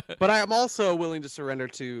conflicted, but I am also willing to surrender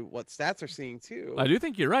to what stats are seeing too. I do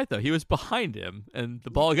think you're right though. He was behind him and the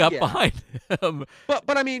ball got behind him.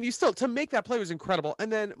 But I mean, you still, to make that play was incredible.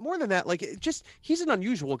 And then more than that, like he's an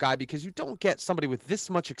unusual guy because you don't get somebody with this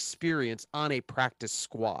much experience on a practice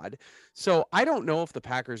squad. So I don't know if the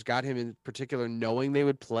Packers got him in particular knowing they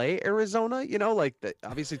would play Arizona,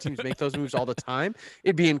 obviously teams make those moves all the time.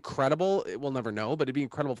 It'd be incredible. We'll never know, but it'd be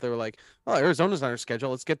incredible if they were like, oh, Arizona's on our schedule.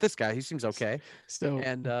 Let's get this guy. He seems okay. So,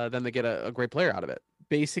 and then they get a great player out of it.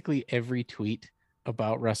 Basically every tweet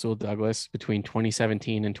about Rasul Douglas between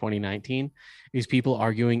 2017 and 2019 is people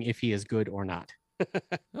arguing if he is good or not.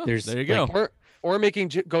 There you go. Or making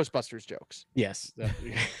Ghostbusters jokes. Yes.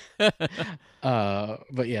 But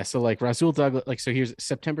yeah, so like Rasul Douglas, like, so here's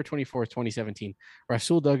September 24th, 2017.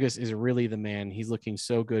 Rasul Douglas is really the man. He's looking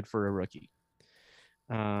so good for a rookie.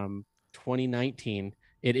 2019,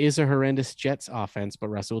 it is a horrendous Jets offense, but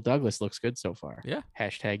Rasul Douglas looks good so far. Yeah.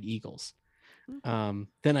 #Eagles. Then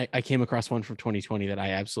I came across one from 2020 that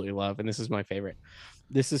I absolutely love, and this is my favorite.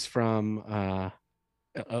 This is from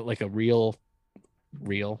like a real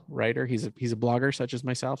writer. He's a blogger such as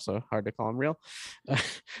myself, so hard to call him real.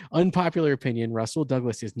 Unpopular opinion: Rasul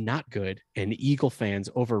Douglas is not good, and Eagle fans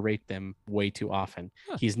overrate them way too often.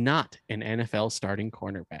 He's not an NFL starting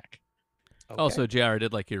cornerback. Okay. Also, JR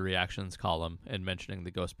did like your reactions column and mentioning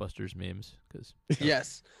the Ghostbusters memes because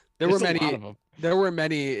yes, there were many. A lot of them. There were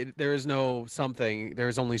many. There is no something. There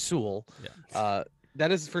is only Sewell. Yeah.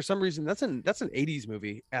 That is, for some reason, that's an 80s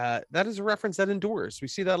movie. That is a reference that endures. We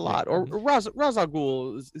see that a lot. Or Ra's al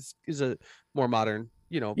Ghul is a more modern.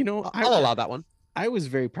 I'll allow that one. I was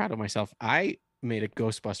very proud of myself. I made a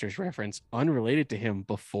Ghostbusters reference unrelated to him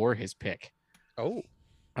before his pick. Oh,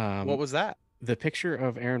 what was that? The picture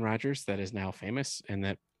of Aaron Rodgers that is now famous and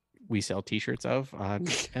that we sell T-shirts of on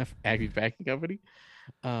Aggie Packing Company.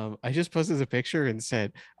 I just posted a picture and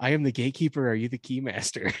said, "I am the gatekeeper. Are you the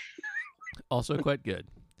keymaster?" Also quite good.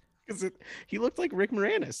 Because he looked like Rick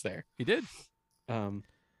Moranis there. He did.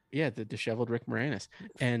 Yeah, the disheveled Rick Moranis.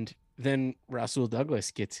 And then Rasul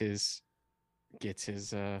Douglas gets his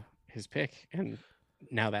pick, and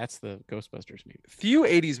Now that's the Ghostbusters movie. Few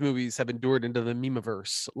 80s movies have endured into the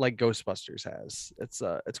memeverse like Ghostbusters has.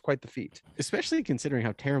 It's quite the feat. Especially considering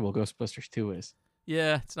how terrible Ghostbusters 2 is.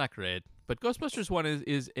 Yeah, it's not great. But Ghostbusters 1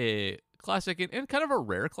 is a classic and kind of a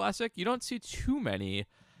rare classic. You don't see too many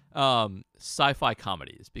sci-fi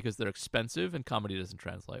comedies because they're expensive and comedy doesn't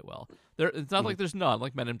translate well. It's not like there's none.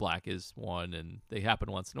 Like Men in Black is one, and they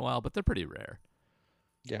happen once in a while, but they're pretty rare.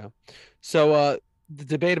 Yeah. So the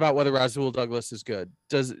debate about whether Rasul Douglas is good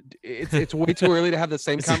it's way too early to have the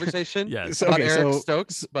same conversation. Yes. About Eric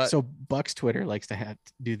Stokes, but So Buck's Twitter likes to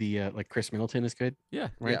do the like Chris Middleton is good. Yeah,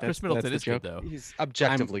 Right, yeah. Chris that's Middleton the is good joke. though. he's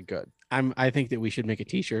objectively good. I think that we should make a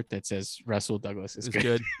T-shirt that says Rasul Douglas is Is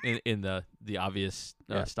good. good in the obvious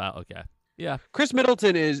Yeah. style. Okay. Yeah. Chris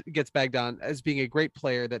Middleton gets bagged on as being a great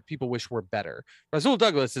player that people wish were better. Rasul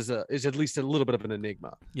Douglas is at least a little bit of an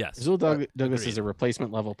enigma. Yes. Rasul Douglas agreed. is a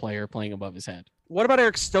replacement level player playing above his head. What about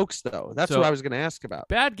Eric Stokes though? That's So- what I was going to ask about.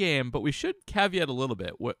 Bad game, but we should caveat a little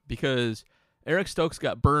bit because Eric Stokes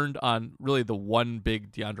got burned on really the one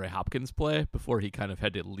big DeAndre Hopkins play before he kind of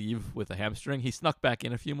had to leave with a hamstring. He snuck back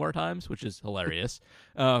in a few more times, which is hilarious.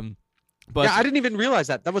 But Yeah, I didn't even realize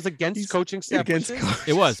that. That was against He's coaching staff. against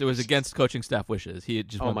wishes? it was against coaching staff wishes. He had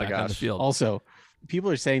just Oh went my back on the gosh. field. Also,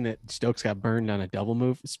 people are saying that Stokes got burned on a double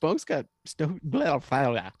move. Stokes got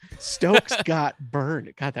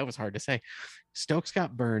burned. God, that was hard to say. Stokes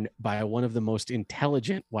got burned by one of the most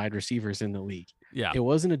intelligent wide receivers in the league. Yeah. It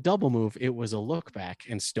wasn't a double move, it was a look back,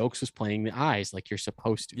 and Stokes was playing the eyes like you're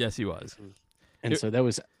supposed to. Yes, he was. And so that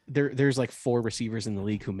was there's like 4 receivers in the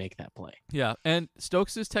league who make that play. Yeah, and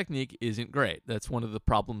Stokes' technique isn't great. That's one of the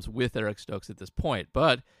problems with Eric Stokes at this point.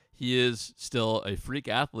 But he is still a freak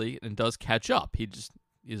athlete and does catch up.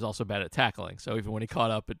 He's also bad at tackling. So even when he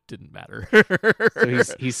caught up, it didn't matter.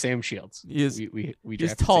 So he's Sam Shields. He is- we He's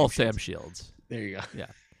drafted tall Sam Sam Shields. Shields. There you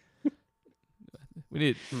go. We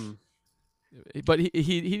need, Hmm. but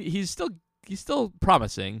he's still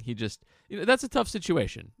promising. He just that's a tough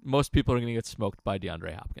situation. Most people are going to get smoked by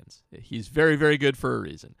DeAndre Hopkins. He's very, very good for a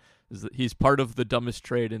reason. He's part of the dumbest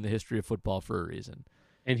trade in the history of football for a reason.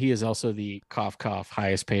 And he is also the cough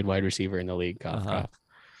highest paid wide receiver in the league. Cough.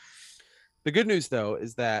 The good news though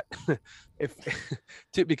is that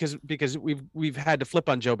because we've had to flip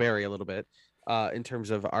on Joe Barry a little bit in terms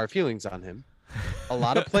of our feelings on him. A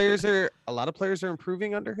lot of players are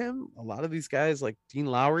improving under him. A lot of these guys like Dean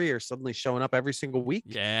Lowry are suddenly showing up every single week.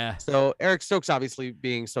 Yeah. So Eric Stokes, obviously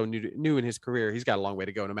being so new in his career, he's got a long way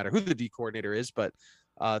to go no matter who the D coordinator is, but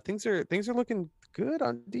things are looking good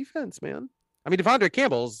on defense, man. I mean, Devondre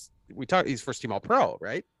Campbell's he's first team all pro,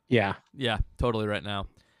 right? Yeah. Yeah, totally right now.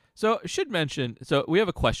 So I should mention, so we have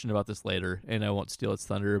a question about this later, and I won't steal its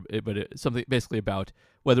thunder, but it's something basically about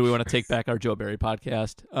whether we want to take back our Joe Barry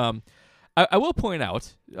podcast. I will point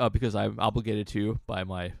out, because I'm obligated to by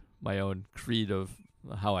my own creed of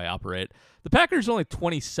how I operate, the Packers are only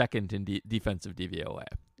 22nd in defensive DVOA.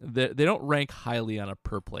 They don't rank highly on a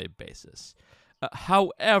per-play basis.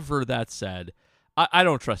 However, that said, I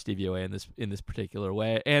don't trust DVOA in this particular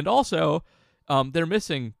way. And also, they're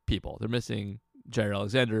missing people. They're missing Jair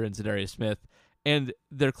Alexander and Zadarius Smith, and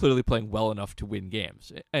they're clearly playing well enough to win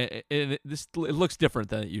games. And it looks different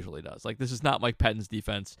than it usually does. Like, this is not Mike Pettine's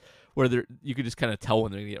defense where you can just kind of tell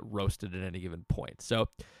when they're going to get roasted at any given point. So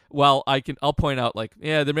while I'll point out, like,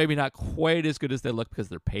 yeah, they're maybe not quite as good as they look because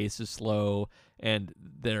their pace is slow and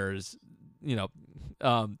there's,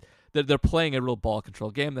 they're playing a real ball control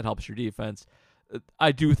game that helps your defense.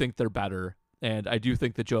 I do think they're better, and I do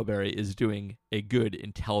think that Joe Barry is doing a good,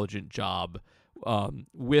 intelligent job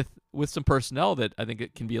with some personnel that I think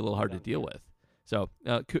it can be a little hard to deal with. So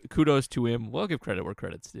kudos to him. We'll give credit where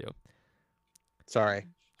credit's due. Sorry.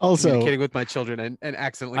 Also, Communicating with my children and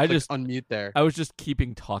accidentally clicked unmute there. I was just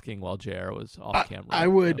keeping talking while JR was off camera. I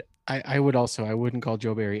wouldn't call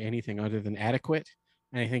Joe Barry anything other than adequate.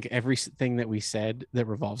 And I think everything that we said that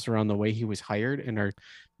revolves around the way he was hired and our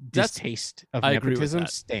distaste of I agree with nepotism that.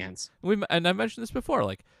 stands. And I mentioned this before.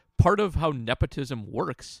 Like, part of how nepotism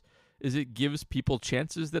works is it gives people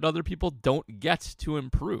chances that other people don't get to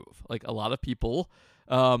improve. Like, a lot of people,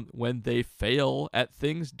 when they fail at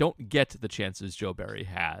things, don't get the chances Joe Barry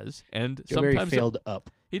has. And Joe Barry sometimes failed up.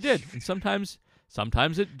 he did. And sometimes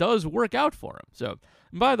it does work out for him. So,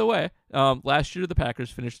 and by the way, last year the Packers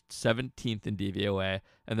finished 17th in DVOA,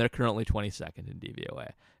 and they're currently 22nd in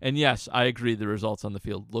DVOA. And yes, I agree the results on the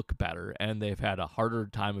field look better, and they've had a harder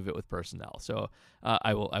time of it with personnel. So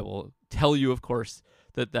I will tell you, of course,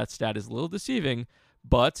 that stat is a little deceiving,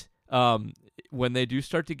 but when they do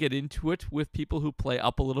start to get into it with people who play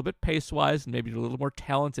up a little bit pace-wise and maybe a little more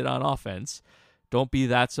talented on offense, don't be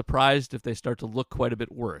that surprised if they start to look quite a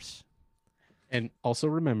bit worse. And also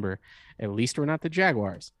remember, at least we're not the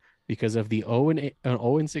Jaguars because of the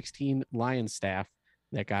 0-16 Lions staff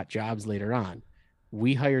that got jobs later on.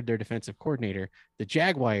 We hired their defensive coordinator. The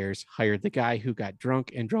Jaguars hired the guy who got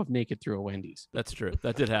drunk and drove naked through a Wendy's. That's true.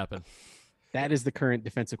 That did happen. That is the current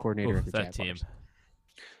defensive coordinator of the that Jaguars. team.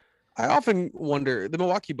 I often wonder, the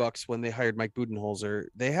Milwaukee Bucks, when they hired Mike Budenholzer,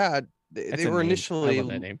 they were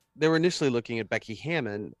initially looking at Becky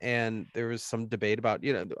Hammon, and there was some debate about,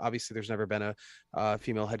 obviously there's never been a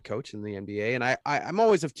female head coach in the NBA, and I'm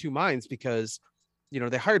always of two minds because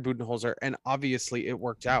they hired Budenholzer and obviously it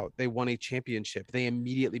worked out. They won a championship. They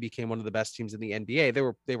immediately became one of the best teams in the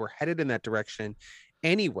NBA. They were headed in that direction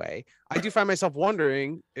anyway. I do find myself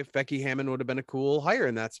wondering if Becky Hammon would have been a cool hire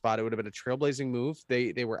in that spot. It would have been a trailblazing move.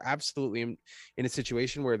 They were absolutely in a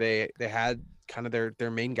situation where they had kind of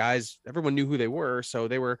their main guys. Everyone knew who they were. So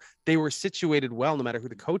they were situated well, no matter who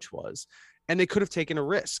the coach was. And they could have taken a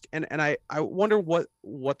risk. And I wonder what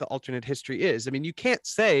the alternate history is. I mean, you can't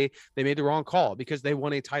say they made the wrong call because they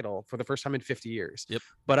won a title for the first time in 50 years. Yep.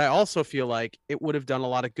 But I also feel like it would have done a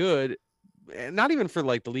lot of good, and not even for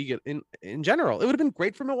like the league in general. It would have been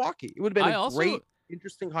great for Milwaukee. It would have been great,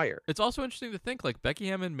 interesting hire. It's also interesting to think like Becky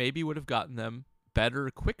Hammon maybe would have gotten them better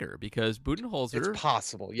quicker because Budenholzer. It's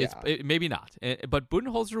possible. Yeah. Maybe not. But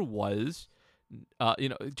Budenholzer was,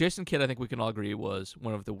 Jason Kidd, I think we can all agree, was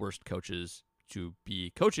one of the worst coaches to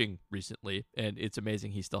be coaching recently, and it's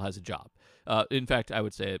amazing he still has a job. In fact, I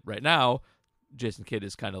would say right now, Jason Kidd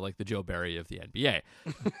is kind of like the Joe Barry of the NBA.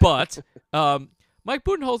 But Mike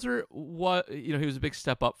Budenholzer, he was a big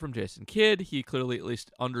step up from Jason Kidd. He clearly at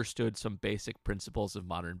least understood some basic principles of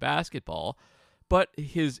modern basketball, but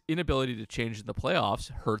his inability to change in the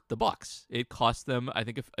playoffs hurt the Bucks. It cost them, I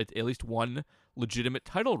think, at least one legitimate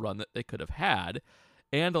title run that they could have had.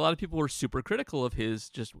 And a lot of people were super critical of his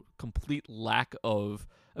just complete lack of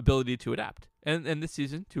ability to adapt. And this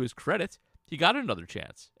season, to his credit, he got another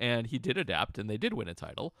chance, and he did adapt, and they did win a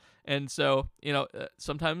title. And so,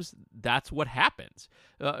 sometimes that's what happens.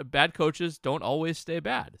 Bad coaches don't always stay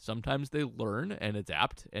bad. Sometimes they learn and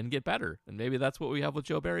adapt and get better. And maybe that's what we have with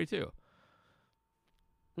Joe Barry, too.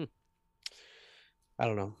 I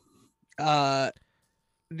don't know. I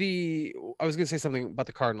was going to say something about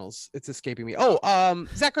the Cardinals. It's escaping me.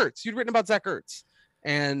 Zach Ertz. You'd written about Zach Ertz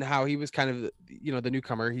and how he was kind of, the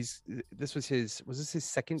newcomer. Was this his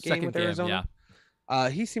second game with Arizona? Yeah.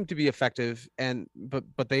 He seemed to be effective,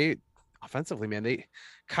 but they offensively, man,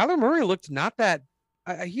 Kyler Murray looked not that.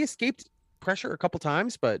 He escaped pressure a couple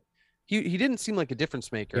times, but he didn't seem like a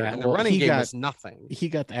difference maker. Yeah, and the running game was nothing. He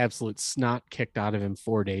got the absolute snot kicked out of him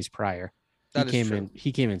 4 days prior.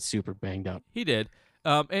 He came in super banged up. He did.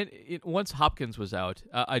 Once Hopkins was out,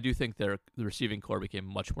 I do think the receiving core became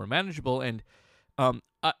much more manageable. And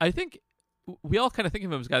I think we all kind of think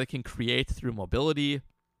of him as a guy that can create through mobility.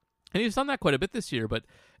 And he's done that quite a bit this year. But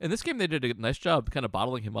in this game, they did a nice job kind of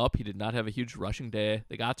bottling him up. He did not have a huge rushing day.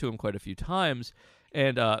 They got to him quite a few times.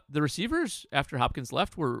 And the receivers, after Hopkins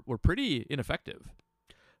left, were pretty ineffective.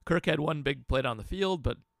 Kirk had one big play down the field,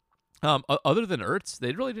 but other than Ertz,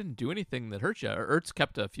 they really didn't do anything that hurt you. Ertz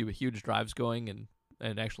kept a few huge drives going and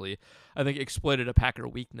actually, I think, exploited a Packer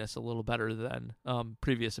weakness a little better than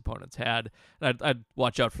previous opponents had. And I'd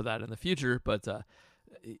watch out for that in the future. But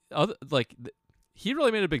he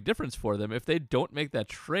really made a big difference for them. If they don't make that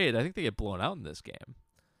trade, I think they get blown out in this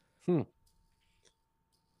game.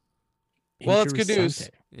 Well, it's good news.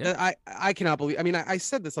 Yeah. I cannot believe. I mean, I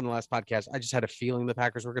said this on the last podcast. I just had a feeling the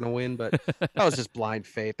Packers were going to win, but that was just blind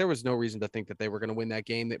faith. There was no reason to think that they were going to win that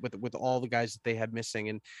game with all the guys that they had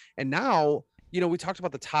missing. And now, we talked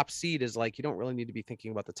about the top seed is like, you don't really need to be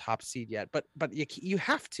thinking about the top seed yet, but you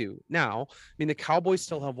have to now. I mean, the Cowboys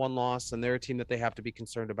still have one loss, and they're a team that they have to be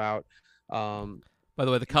concerned about. By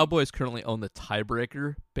the way, the Cowboys currently own the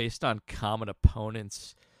tiebreaker based on common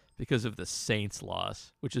opponents because of the Saints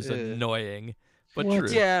loss, which is annoying, but What?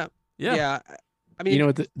 true. Yeah. I mean,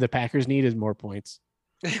 What the Packers need is more points.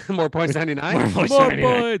 more points, 99. More points, More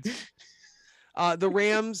 99. points. The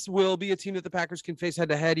Rams will be a team that the Packers can face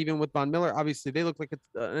head-to-head, even with Von Miller. Obviously, they look like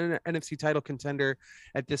an NFC title contender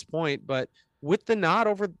at this point, but with the nod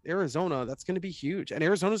over Arizona, that's going to be huge. And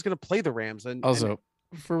Arizona's going to play the Rams. And Also,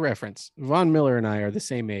 for reference, Von Miller and I are the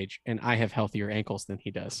same age, and I have healthier ankles than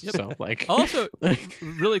he does. Yep. So, Also,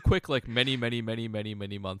 really quick, many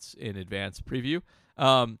months in advance preview.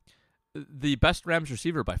 The best Rams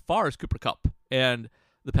receiver by far is Cooper Kupp, and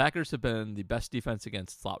the Packers have been the best defense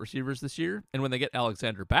against slot receivers this year. And when they get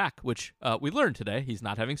Alexander back, which we learned today, he's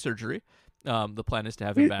not having surgery. The plan is to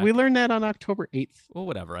have him back. we learned that on October 8th. Well,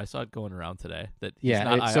 whatever. I saw it going around today that he's Yeah,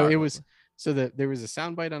 not so IR. So there was a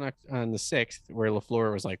soundbite on the 6th where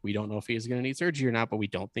LaFleur was like, we don't know if he's going to need surgery or not, but we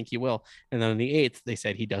don't think he will. And then on the 8th, they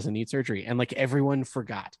said he doesn't need surgery. And like everyone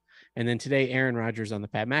forgot. And then today, Aaron Rodgers on the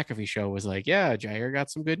Pat McAfee show was like, yeah, Jair got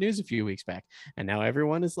some good news a few weeks back. And now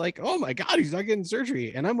everyone is like, oh my God, he's not getting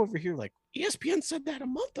surgery. And I'm over here like, ESPN said that a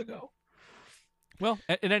month ago. Well,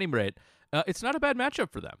 at any rate, it's not a bad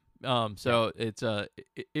matchup for them. So it's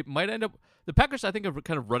it might end up, the Packers I think are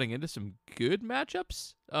kind of running into some good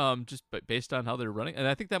matchups, just based on how they're running, and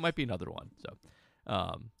I think that might be another one. So,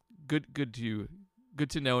 good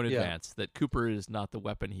to know in advance that Cooper is not the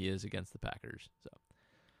weapon he is against the Packers.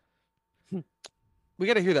 So We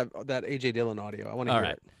got to hear that AJ Dillon audio. I want to hear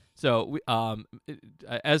it. So we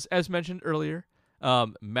as mentioned earlier,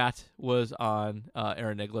 Matt was on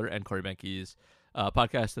Aaron Nagler and Corey Behnke's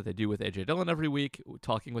podcast that they do with AJ Dillon every week,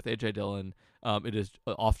 talking with AJ Dillon. It is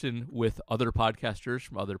often with other podcasters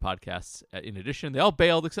from other podcasts. In addition, they all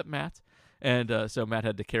bailed except Matt, and so Matt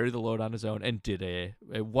had to carry the load on his own and did a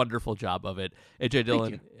wonderful job of it. AJ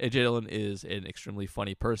Dillon is an extremely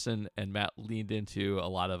funny person, and Matt leaned into a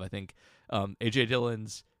lot of, I think, AJ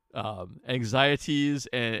Dillon's anxieties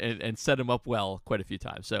and set him up well quite a few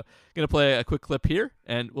times. So, gonna play a quick clip here,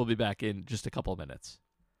 and we'll be back in just a couple of minutes.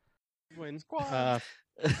 The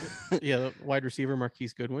wide receiver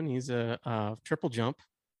Marquise Goodwin. He's a triple jump.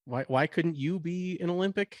 Why couldn't you be an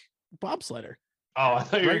Olympic bobsledder? Oh, I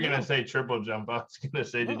thought you were gonna say triple jump. I was gonna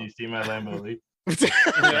say, did you see my Lambo Leap?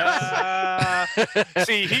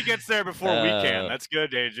 See, he gets there before we can. That's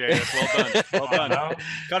good, AJ. That's well done. Well done.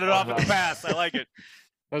 Cut it off at the pass. I like it.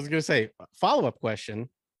 I was gonna say, follow-up question.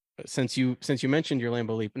 Since you mentioned your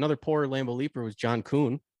Lambo Leap, another poor Lambo Leaper was John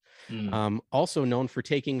Kuhn. Also known for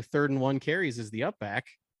taking 3rd and 1 carries as the up back.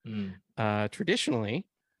 Traditionally,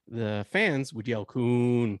 the fans would yell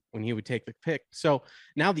Kuhn when he would take the pick. So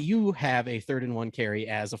now that you have a 3rd and 1 carry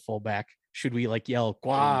as a fullback, should we like yell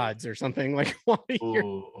quads or something like?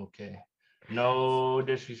 Oh, okay. No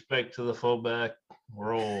disrespect to the fullback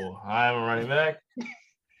role. I'm a running back.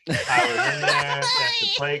 I was in there. That's the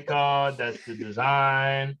play call. That's the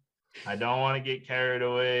design. I don't want to get carried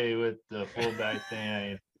away with the fullback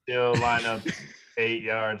thing. Still line up 8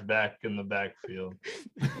 yards back in the backfield.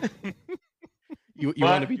 you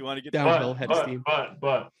want to get downhill head of steam.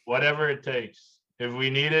 But whatever it takes. If we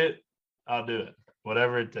need it, I'll do it.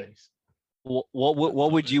 Whatever it takes.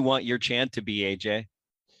 What would you want your chant to be, AJ?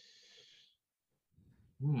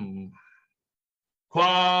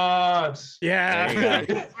 Quads.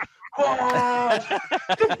 Yeah. Quads.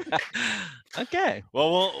 Okay.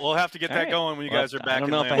 Well, we'll have to get that going when you guys are back. I don't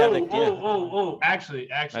know if I Lambeau. have Actually,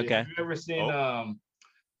 okay. Have you ever seen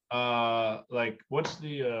like what's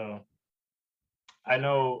the I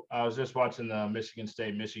know I was just watching the Michigan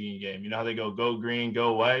game. You know how they go green,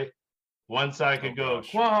 go white? One side could go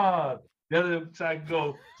quad, the other side could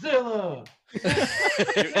go Zilla.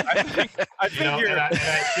 I think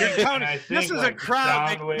you're counting. This is a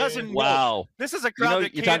crowd that doesn't. Wow. This is a crowd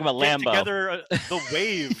that you're can't talking about get Lambeau. together the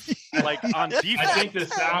wave like on defense. I think the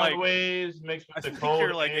sound waves mixed with the cold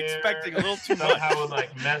you're like air expecting a little too much. somehow would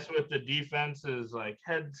like mess with the defense's like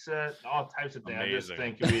headset, all types of things. Amazing. I just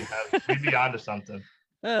think we'd be onto something.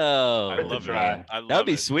 Oh, I love it. try. I love that would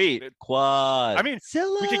be it. sweet. Quad. I mean,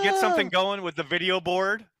 we could get something going with the video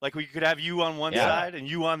board. Like we could have you on one side and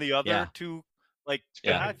you on the other. Yeah. To like,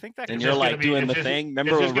 Yeah. I think that. And could you're be- like doing the thing.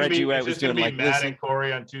 Remember when Reggie White was doing like Matt this? and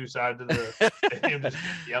Corey on two sides of the stadium just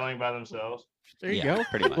yelling by themselves. There you Yeah, go.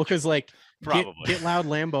 pretty much. Well, because like Probably. Get Loud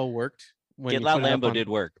Lambo worked. When Get you Loud put it up Lambo on- did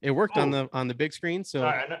work. It worked on the big screen. So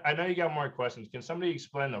Sorry, I know you got more questions. Can somebody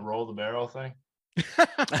explain the roll the barrel thing?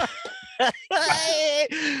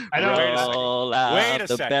 I know. Roll out Wait a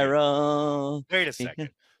the second. barrel. Wait a second.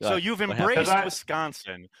 Go So ahead. you've What happened? embraced Because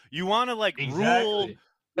Wisconsin. You want to like rule Exactly.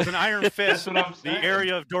 with an iron fist what I'm the saying.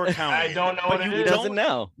 area of Door County. I don't know But what you it He is. doesn't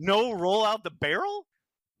know. No roll out the barrel.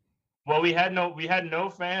 Well, we had no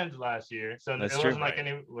fans last year, so That's it true. wasn't like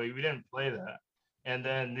we didn't play that. And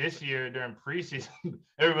then this year during preseason,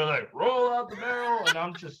 everybody like roll out the barrel, and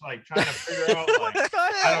I'm just like trying to figure out like What the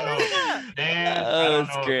I hell don't know is if that? it's dance, Oh, I don't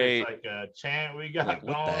that's know great. if it's like a chant we got Like,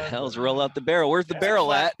 going. what the hell's roll out the barrel? Where's the Yeah,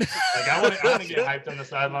 barrel at? Like I want to get hyped on the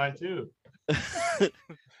sideline too.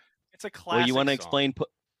 It's a classic. Well, you want to song. explain?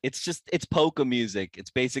 It's polka music. It's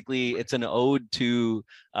basically it's an ode to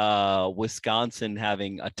Wisconsin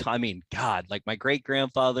having a time. I mean, God, like my great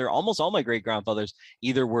grandfather, almost all my great grandfathers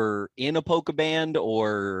either were in a polka band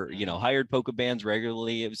or hired polka bands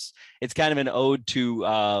regularly. It's kind of an ode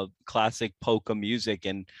to classic polka music,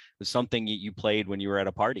 and it was something you played when you were at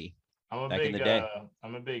a party. I'm a Back big in the day.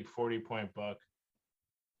 I'm a big 40-point buck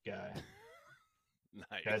guy.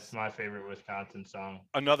 Nice. That's my favorite Wisconsin song.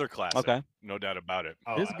 Another classic. Okay. No doubt about it.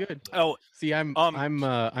 Oh, It's good. Oh, See, I'm Um,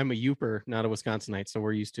 a Youper, not a Wisconsinite, so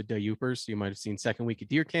we're used to the Youpers. You might have seen second week at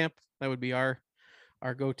Deer Camp. That would be our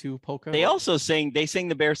go-to polka. They also sing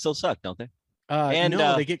the Bears Still Suck, don't they? and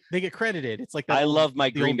no, they get credited. It's like that I old- love my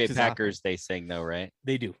the Green old Bay Kazakh. Packers. They sing though, right?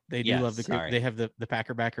 They do Yes, love the sorry. they have the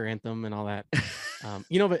Packer backer anthem and all that.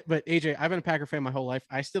 But AJ, I've been a Packer fan my whole life.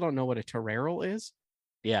 I still don't know what a torero is.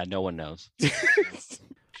 Yeah, no one knows.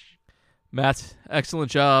 Matt,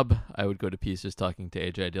 excellent job. I would go to pieces talking to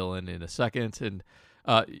AJ Dillon in a second, and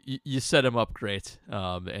you set him up great.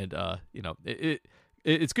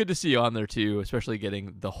 It's good to see you on there too, especially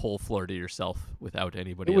getting the whole floor to yourself without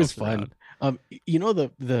anybody. It was else around. fun.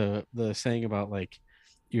 The saying about like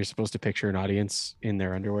you're supposed to picture an audience in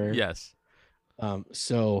their underwear. Yes.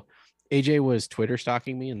 So AJ was Twitter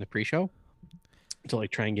stalking me in the pre-show to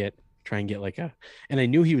like try and get like and I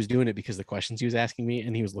knew he was doing it because the questions he was asking me,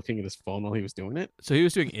 and he was looking at his phone while he was doing it. So he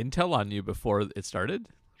was doing intel on you before it started?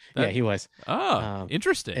 Yeah, he was.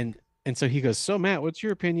 Interesting. And so he goes, "So Matt, what's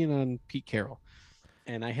your opinion on Pete Carroll?"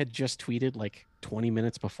 And I had just tweeted like 20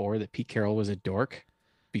 minutes before that Pete Carroll was a dork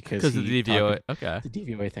because of the DVOA. Okay. The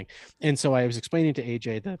DVOA thing. And so I was explaining to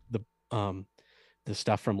AJ the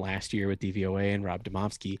stuff from last year with DVOA and Rob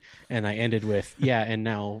Domofsky, and I ended with, and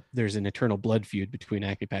now there's an eternal blood feud between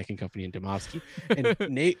Acme Packing Company and Domofsky. And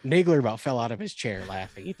Nagler about fell out of his chair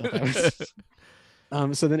laughing. He thought that was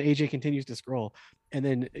so then AJ continues to scroll, and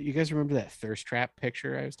then you guys remember that thirst trap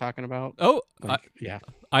picture I was talking about? Oh, yeah,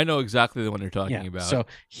 I know exactly the one you're talking about. So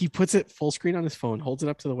he puts it full screen on his phone, holds it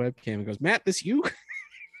up to the webcam, and goes, "Matt, this you?"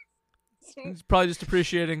 He's probably just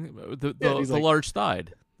appreciating the like, large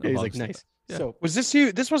thide. Yeah, he's like, "Nice." Yeah. So Was this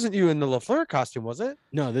you? This wasn't you in the LaFleur costume, was it?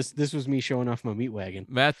 no, this was me showing off my meat wagon.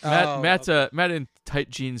 Matt okay. Matt in tight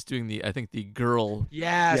jeans doing the girl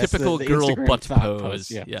Yes. typical the girl Instagram butt thought pose.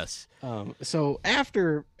 pose, yeah. Yes. So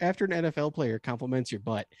after an NFL player compliments your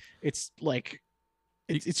butt, it's like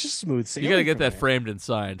it's just smooth sailing. You got to get from that there. framed and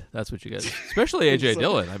signed. That's what you got. Especially AJ It's like-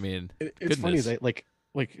 Dillon. I mean, It's funny goodness. that like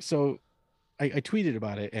so I tweeted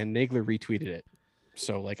about it and Nagler retweeted it.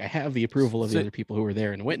 So like I have the approval of the So- other people who were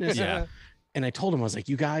there and witness. Yeah. And I told him, I was like,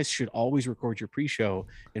 you guys should always record your pre-show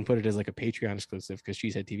and put it as like a Patreon exclusive because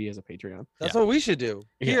Cheesehead TV has a Patreon. That's what we should do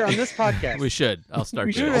here on this podcast. we should. I'll start.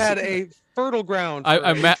 We You doing should. it. had a fertile ground. for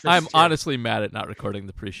I'm interest here. honestly mad at not recording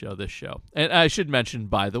the pre-show this show, and I should mention,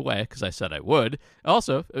 by the way, because I said I would.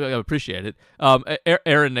 Also, I appreciate it.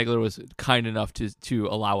 Aaron Nagler was kind enough to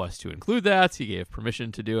allow us to include that. He gave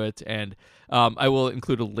permission to do it, and I will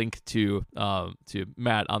include a link to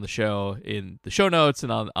Matt on the show in the show notes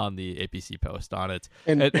and on the APC post on it.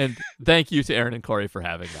 And thank you to Aaron and Corey for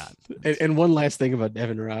having that. And one last thing about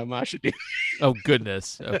Devin Ramash. Oh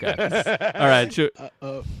goodness. Okay. All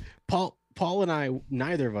right. Paul and I,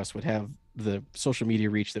 neither of us would have the social media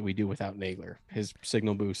reach that we do without Nagler. His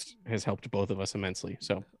signal boost has helped both of us immensely.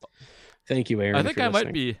 So thank you, Aaron. I think for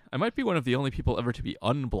listening. I might be one of the only people ever to be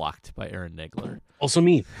unblocked by Aaron Nagler. Also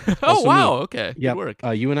me. Oh Also wow. me. Okay. Yeah. Good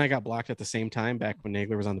work. You and I got blocked at the same time back when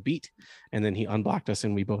Nagler was on the beat, and then he unblocked us,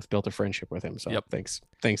 and we both built a friendship with him. So Yep. thanks,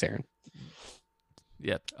 Aaron.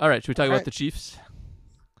 Yep. All right. Should we talk All about right. the Chiefs?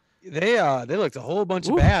 They looked a whole bunch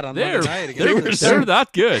of Ooh, bad on they're Monday night they're, against the they're Chiefs.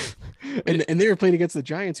 that good. And they were playing against the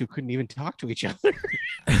Giants, who couldn't even talk to each other.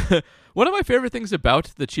 One of my favorite things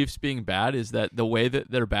about the Chiefs being bad is that the way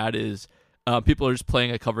that they're bad is people are just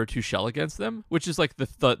playing a cover 2 shell against them, which is like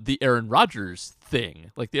the Aaron Rodgers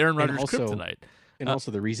thing, like the Aaron And Rodgers also- kryptonite. And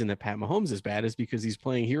also the reason that Pat Mahomes is bad is because he's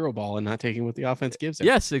playing hero ball and not taking what the offense gives him.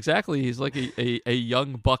 Yes, exactly. He's like a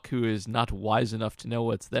young buck who is not wise enough to know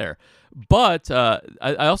what's there. But I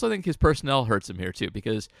also think his personnel hurts him here too,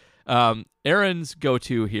 because Aaron's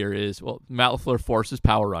go-to here is, well, Matt LaFleur forces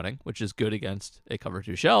power running, which is good against a cover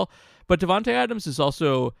 2 shell. But Devontae Adams is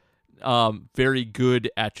also very good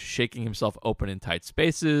at shaking himself open in tight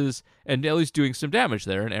spaces, and Nelly's doing some damage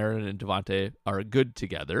there, and Aaron and Devontae are good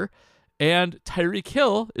together. And Tyreek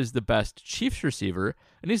Hill is the best Chiefs receiver,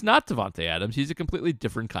 and he's not Devontae Adams. He's a completely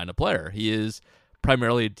different kind of player. He is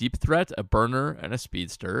primarily a deep threat, a burner, and a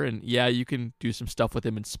speedster. And yeah, you can do some stuff with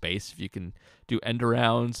him in space if you can do end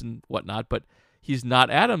arounds and whatnot, but he's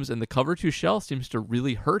not Adams, and the cover 2 shell seems to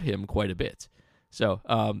really hurt him quite a bit. So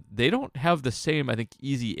they don't have the same, I think,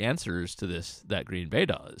 easy answers to this that Green Bay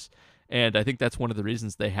does. And I think that's one of the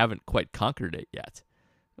reasons they haven't quite conquered it yet.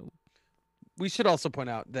 We should also point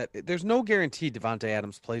out that there's no guarantee Devontae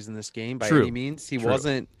Adams plays in this game by True. any means. He True.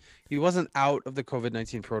 wasn't out of the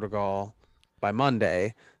COVID-19 protocol by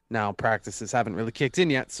Monday. Now practices haven't really kicked in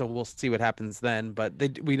yet, so we'll see what happens then. But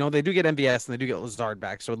we know they do get MVS and they do get Lazard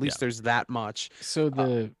back, so at least there's that much.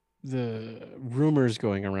 So the rumors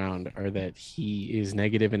going around are that he is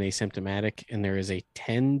negative and asymptomatic, and there is a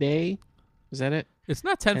 10-day. Is that it? It's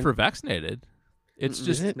not 10 And- for vaccinated. It's Is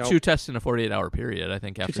just it? two tests in a 48-hour period, I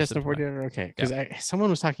think. Two After tests in symptomatic. 48 hours? Okay, because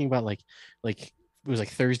someone was talking about like it was like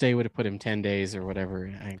Thursday would have put him 10 days or whatever.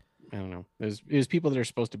 I don't know. It was people that are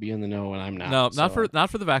supposed to be in the know, and I'm not. No, so-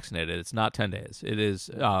 not for the vaccinated. It's not 10 days. It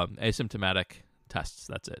is asymptomatic tests.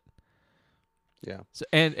 That's it. Yeah. So,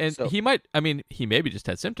 and So- he might. I mean, he maybe just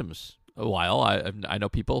had symptoms a while. I know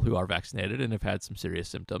people who are vaccinated and have had some serious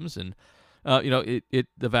symptoms, and the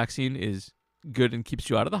vaccine is good and keeps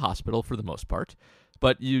you out of the hospital for the most part,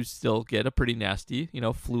 but you still get a pretty nasty,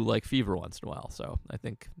 flu-like fever once in a while. So I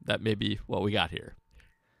think that may be what we got here.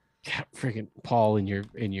 Yeah, freaking Paul in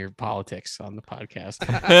your politics on the podcast.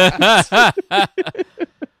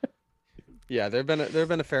 Yeah, there've been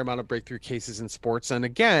a fair amount of breakthrough cases in sports, and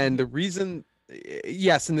again, the reason,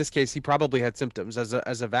 yes, in this case, he probably had symptoms as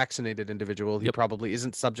a vaccinated individual. He Yep. probably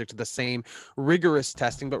isn't subject to the same rigorous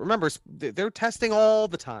testing. But remember, they're testing all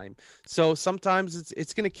the time, so sometimes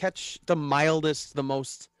it's going to catch the mildest, the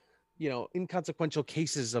most inconsequential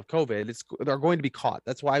cases of COVID. They're going to be caught.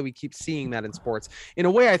 That's why we keep seeing that in sports. In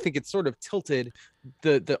a way, I think it's sort of tilted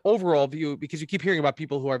the overall view, because you keep hearing about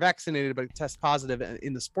people who are vaccinated but test positive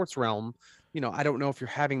in the sports realm. I don't know if you're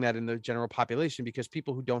having that in the general population, because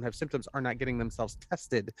people who don't have symptoms are not getting themselves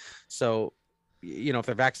tested. So, if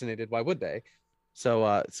they're vaccinated, why would they? So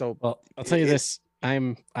Well, I'll tell you this: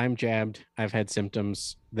 I'm jabbed. I've had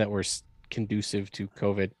symptoms that were conducive to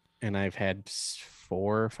COVID, and I've had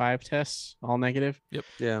 4 or 5 tests, all negative.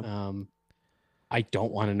 yeah, I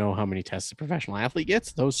don't want to know how many tests a professional athlete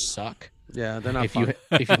gets. Those suck. yeah, they're not If fun.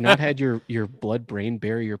 if you've not had your blood-brain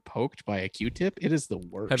barrier poked by a Q-tip, it is the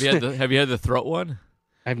worst. Have you had the throat one?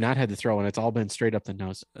 I've not had the throw, and it's all been straight up the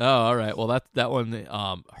nose. Oh, all right. Well, that one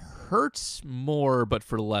hurts more, but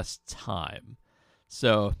for less time.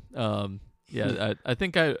 So, I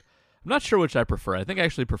think I'm not sure which I prefer. I think I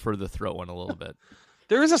actually prefer the throat one a little bit.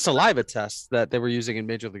 There is a saliva test that they were using in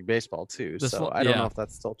Major League Baseball too. The So sal- I don't know yeah. if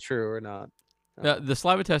that's still true or not. The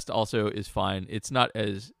saliva test also is fine. It's not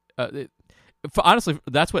as honestly,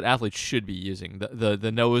 that's what athletes should be using.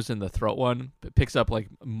 The nose and the throat one picks up like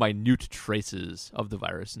minute traces of the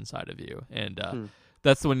virus inside of you, and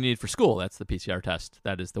that's the one you need for school. That's the PCR test.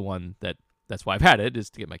 That is the one that's why I've had it, is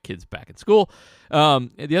to get my kids back in school.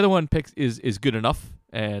 And the other one is good enough,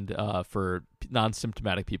 and for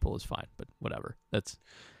non-symptomatic people is fine. But whatever. That's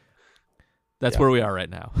where we are right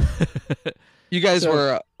now. You guys So-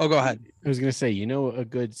 were. Oh, go ahead. I was gonna say, a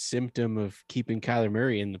good symptom of keeping Kyler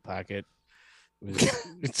Murray in the pocket was.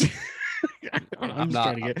 I'm just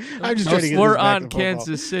trying to get. We're this back on to football.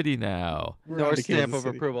 Kansas City now. We're No on to stamp Kansas of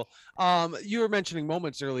City. approval. You were mentioning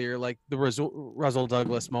moments earlier, like the Russell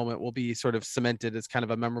Douglas moment will be sort of cemented as kind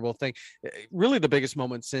of a memorable thing. Really, the biggest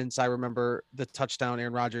moment since I remember the touchdown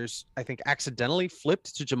Aaron Rodgers, I think, accidentally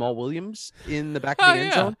flipped to Jamal Williams in the back of the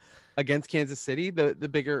end zone against Kansas City. The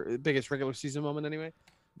biggest regular season moment, anyway.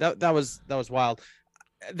 That was wild.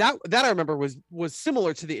 That I remember was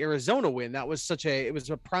similar to the Arizona win. That was it was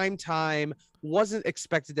a prime time, wasn't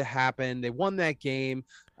expected to happen. They won that game.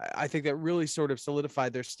 I think that really sort of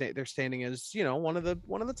solidified their standing as one of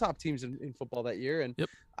the top teams in football that year. And Yep.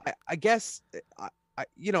 I guess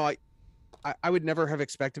I would never have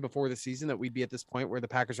expected before the season that we'd be at this point where the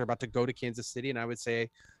Packers are about to go to Kansas City, and I would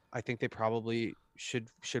say I think they probably should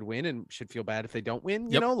win and should feel bad if they don't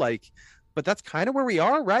win. Yep. But that's kind of where we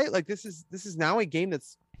are, right? Like this is now a game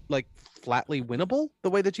that's like flatly winnable the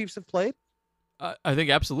way the Chiefs have played. I think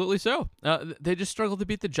absolutely so. They just struggled to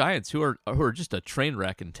beat the Giants, who are just a train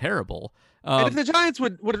wreck and terrible. And if the Giants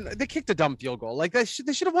would they kicked a dumb field goal, like they should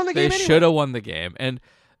have won the game. They anyway. should have won the game, and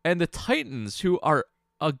the Titans, who are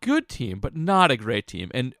a good team but not a great team,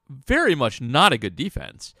 and very much not a good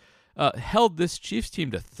defense, held this Chiefs team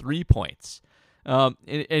to 3 points. And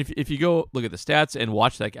if you go look at the stats and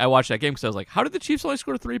watch that, I watched that game because I was like, how did the Chiefs only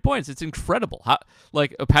score 3 points? It's incredible. How,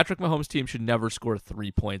 like, a Patrick Mahomes team should never score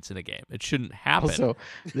 3 points in a game. It shouldn't happen. Also,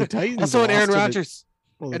 the Titans. Also, an lost Aaron to the- Rodgers.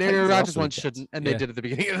 well, the And Aaron Titans Rodgers lost to one the Jets. shouldn't, and they Yeah. did at the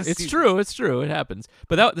beginning of the It's season. true. It's true. It happens.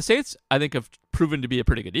 But the Saints, I think, have proven to be a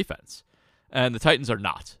pretty good defense, and the Titans are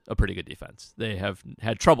not a pretty good defense. They have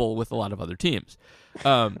had trouble with a lot of other teams.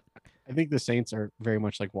 I think the Saints are very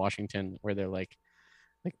much like Washington, where they're like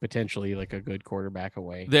potentially like a good quarterback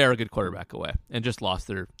away. They are a good quarterback away, and just lost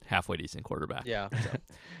their halfway decent quarterback. Yeah.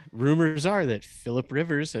 Rumors are that Phillip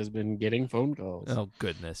Rivers has been getting phone calls. Oh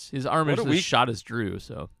goodness, his arm What is a as week. shot as Drew.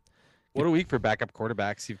 So What a week for backup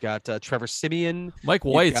quarterbacks. You've got Trevor Siemian, Mike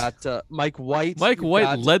White. You've got Mike White. Mike You've White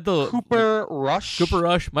got led the Cooper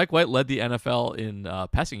Rush. Mike White led the NFL in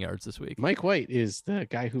passing yards this week. Mike White is the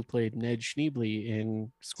guy who played Ned Schneebly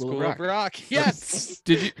in School of Rock. Yes.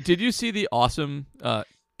 Did you see the awesome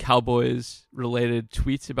Cowboys related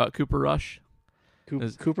tweets about Cooper Rush?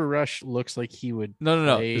 Cooper Rush looks like he would.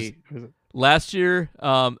 No. play- Last year,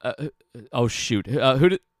 oh shoot, who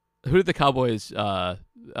did the Cowboys play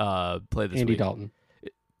this Andy week? Dalton.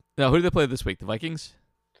 No, who did they play this week? The Vikings.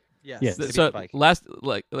 Yes. Yes. they beat So the Vikings.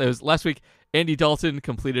 it was last week. Andy Dalton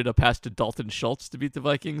completed a pass to Dalton Schultz to beat the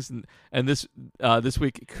Vikings, and this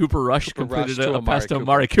week Cooper Rush Cooper completed Rush to a pass to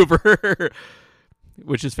Amari Amari Cooper,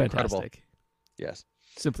 which is fantastic. Incredible. Yes.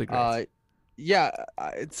 Simply great.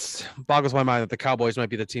 It's boggles my mind that the Cowboys might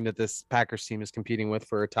be the team that this Packers team is competing with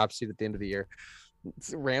for a top seed at the end of the year.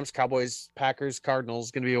 It's Rams, Cowboys, Packers,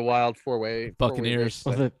 Cardinals. Going to be a wild four-way. Buccaneers.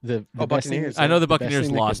 Well, the best thing- Buccaneers. I know the best Buccaneers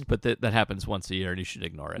thing that lost, but that happens once a year, and you should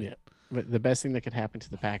ignore it. Yeah. But the best thing that could happen to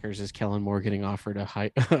the Packers is Kellen Moore getting offered a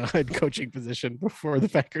head coaching position before the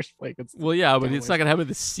Packers play against. Well, yeah, but Cowboys. it's not going to happen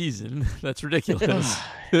this season. That's ridiculous.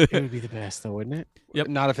 It would be the best, though, wouldn't it? Yep.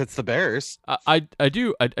 Not if it's the Bears. I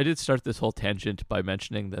did start this whole tangent by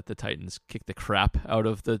mentioning that the Titans kicked the crap out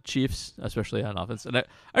of the Chiefs, especially on offense. And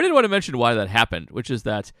I did want to mention why that happened, which is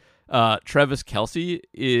that Travis Kelce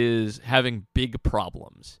is having big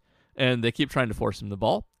problems. And they keep trying to force him the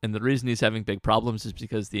ball. And the reason he's having big problems is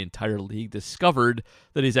because the entire league discovered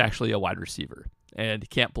that he's actually a wide receiver. And he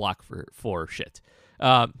can't block for shit.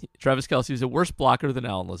 Travis Kelce is a worse blocker than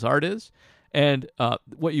Alan Lazard is. And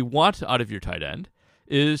what you want out of your tight end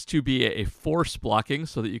is to be a force blocking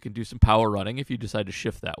so that you can do some power running if you decide to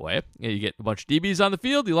shift that way. You get a bunch of DBs on the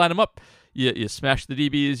field, you line them up, you smash the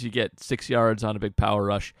DBs, you get 6 yards on a big power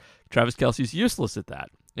rush. Travis Kelce's useless at that.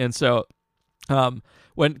 And so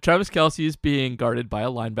when Travis Kelce is being guarded by a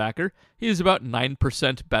linebacker, he is about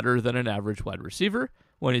 9% better than an average wide receiver.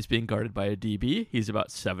 When he's being guarded by a DB, he's about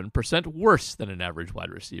 7% worse than an average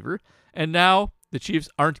wide receiver. And now the Chiefs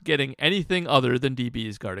aren't getting anything other than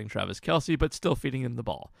DBs guarding Travis Kelce, but still feeding him the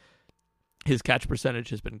ball. His catch percentage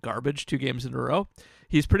has been garbage 2 games in a row.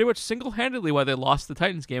 He's pretty much single-handedly why they lost the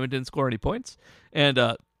Titans game and didn't score any points. And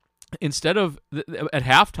instead of at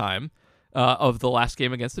halftime of the last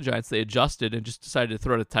game against the Giants, they adjusted and just decided to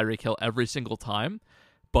throw to Tyreek Hill every single time.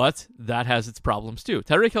 But that has its problems too.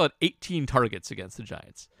 Tyreek Hill had 18 targets against the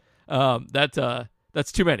Giants.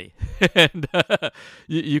 That's too many, and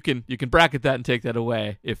you can bracket that and take that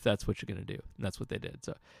away if that's what you're going to do. And that's what they did.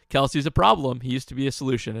 So Kelce's a problem. He used to be a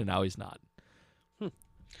solution, and now he's not.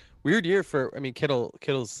 Weird year for,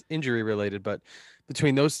 Kittle's injury related, but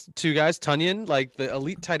between those two guys, Tunyon, like the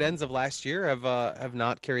elite tight ends of last year, have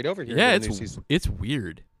not carried over here. Yeah, in the new season. it's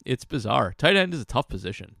weird. It's bizarre. Tight end is a tough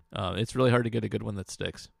position. It's really hard to get a good one that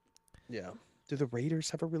sticks. Yeah. Do the Raiders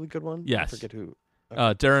have a really good one? Yes. I forget who.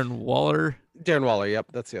 Darren Waller. Darren Waller. Yep,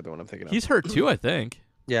 that's the other one I'm thinking of. He's hurt too, I think.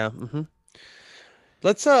 Yeah. Mm-hmm.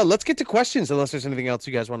 Let's get to questions unless there's anything else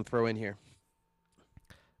you guys want to throw in here.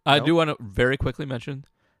 I No? do want to very quickly mention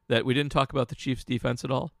that we didn't talk about the Chiefs' defense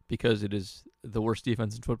at all because it is the worst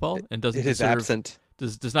defense in football and doesn't It is deserve, absent.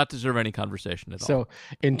 does not deserve any conversation at all. So,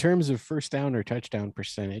 in terms of first down or touchdown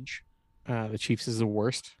percentage, the Chiefs is the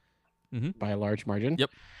worst Mhm. by a large margin.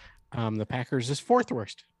 Yep. The Packers is fourth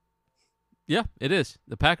worst. Yeah, it is.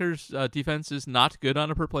 The Packers' defense is not good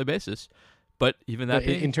on a per play basis, but even that But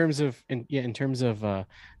being in terms of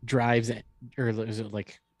drives, or is it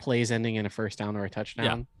like plays ending in a first down or a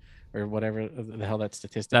touchdown, or whatever the hell that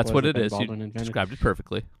statistic? that's was what that it Ben is. You Baldwin invented? described it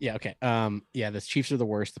perfectly. Yeah. Okay. The Chiefs are the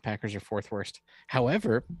worst. The Packers are fourth worst.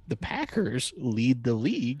 However, the Packers lead the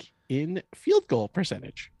league in field goal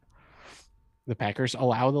percentage. The Packers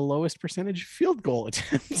allow the lowest percentage field goal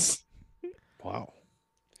attempts. Wow.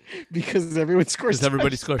 Because everyone scores. Because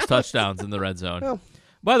everybody scores touchdowns in the red zone.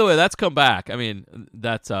 By the way, that's come back. I mean,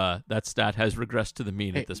 that stat has regressed to the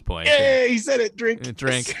mean at this point. Hey, he said it. Drink.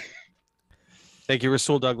 Drink. Thank you,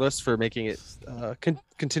 Rasul Douglas, for making it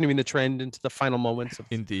continuing the trend into the final moments of,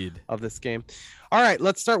 Indeed. of this game. All right,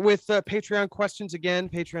 let's start with Patreon questions again.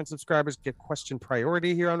 Patreon subscribers get question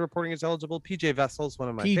priority here on Reporting is Eligible. PJ Vessels, one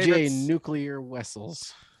of my PJ favorites. Nuclear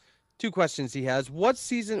Wessels. 2 questions he has. Which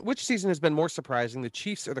season has been more surprising, the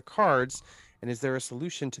Chiefs or the Cards? And is there a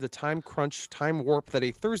solution to the time crunch, time warp that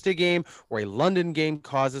a Thursday game or a London game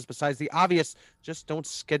causes besides the obvious, just don't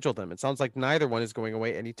schedule them? It sounds like neither one is going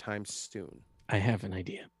away anytime soon. I have an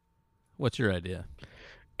idea. What's your idea?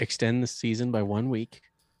 Extend the season by 1 week.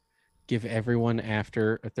 Give everyone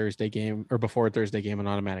after a Thursday game or before a Thursday game an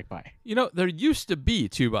automatic bye. You know, there used to be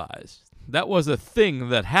 2 buys. that was a thing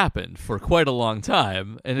that happened for quite a long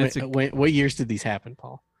time, and what years did these happen,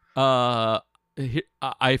 Paul?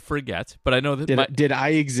 I forget, but I know that did I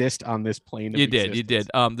exist on this plane? You did.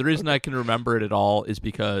 The reason I can remember it at all is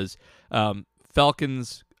because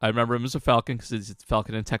Falcons. I remember him as a Falcon because it's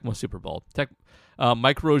Falcon and Tecmo Super Bowl.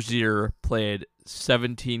 Mike Rozier played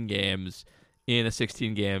 17 games in a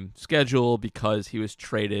 16-game schedule because he was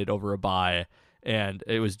traded over a bye, and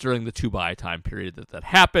it was during the 2-bye time period that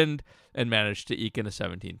happened, and managed to eke in a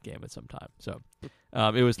 17th game at some time. So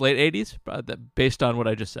it was late 80s, based on what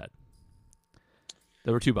I just said.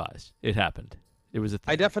 There were 2 buys. It happened. It was a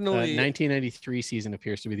thing. I definitely 1993 season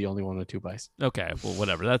appears to be the only one with 2 buys. Okay, well,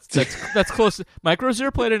 whatever. That's close. Mike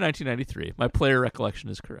Rozier played in 1993. My player recollection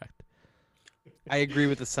is correct. I agree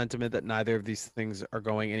with the sentiment that neither of these things are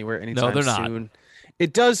going anywhere anytime No, they're not. soon.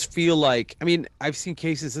 It does feel like, I mean, I've seen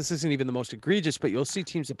cases, this isn't even the most egregious, but you'll see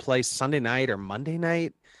teams that play Sunday night or Monday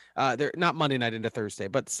night. They're not Monday night into Thursday,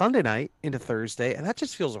 but Sunday night into Thursday. And that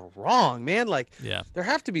just feels wrong, man. Like, there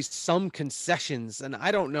have to be some concessions. And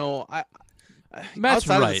I don't know. Matt's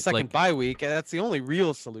outside right. of the second Like, bye week, that's the only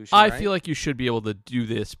real solution. I right? feel like you should be able to do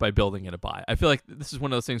this by building in a bye. I feel like this is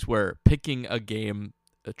one of those things where picking a game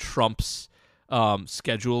trumps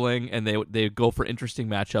scheduling, and they go for interesting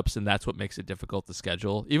matchups, and that's what makes it difficult to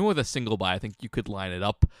schedule. Even with a single bye, I think you could line it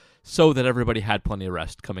up so that everybody had plenty of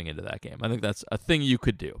rest coming into that game. I think that's a thing you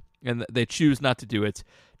could do, and they choose not to do it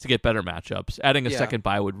to get better matchups. Adding a second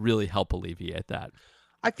bye would really help alleviate that.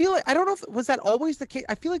 I feel like, I don't know if was that always the case.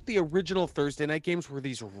 I feel like the original Thursday night games were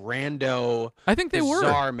these rando, I think they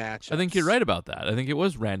bizarre were matchups. I think you're right about that. I think it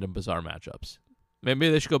was random, bizarre matchups.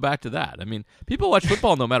 Maybe they should go back to that. I mean, people watch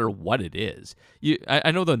football no matter what it is.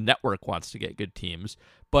 I know the network wants to get good teams,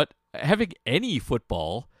 but having any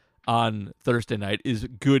football on Thursday night is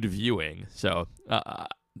good viewing. So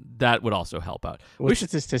that would also help out. What's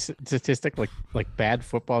the statistic? Like bad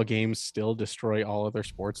football games still destroy all other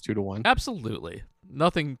sports 2-1. Absolutely,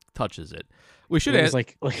 nothing touches it. We should. It was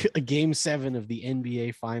like a game 7 of the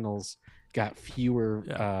NBA Finals got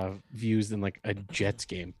fewer views than like a Jets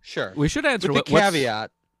game. Sure. We should answer with the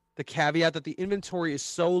caveat that the inventory is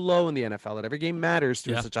so low in the NFL that every game matters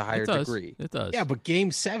to such a higher degree. It does. Yeah, but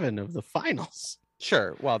game 7 of the finals.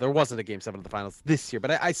 Sure. Well, there wasn't a game 7 of the finals this year,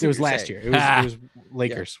 but I see it was what you're last saying. year. It was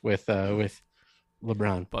Lakers with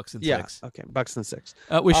LeBron. Bucks and 6. Okay, Bucks and 6.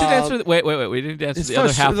 We should answer. Wait. We didn't answer the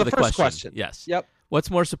other half of the first question. Yes. Yep. What's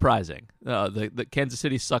more surprising, the Kansas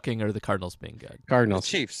City sucking or the Cardinals being good? Cardinals.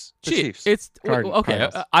 Chiefs. Chiefs. It's okay.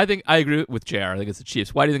 Cardinals. I think I agree with JR. I think it's the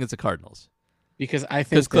Chiefs. Why do you think it's the Cardinals? Because I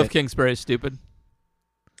think Cliff Kingsbury is stupid.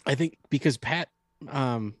 I think because Pat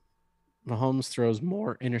Mahomes throws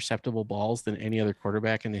more interceptable balls than any other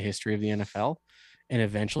quarterback in the history of the NFL, and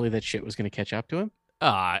eventually that shit was going to catch up to him.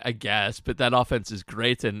 I guess, but that offense is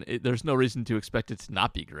great, and there's no reason to expect it to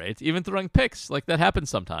not be great. Even throwing picks, like that happens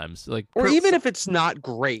sometimes. Or even if it's not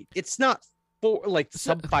great, it's not for like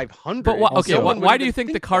sub 500. But why do you think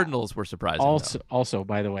the that? Cardinals were surprising? Also,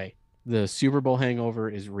 by the way, the Super Bowl hangover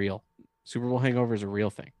is real. Super Bowl hangover is a real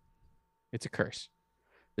thing. It's a curse.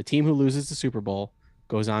 The team who loses the Super Bowl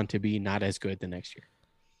goes on to be not as good the next year.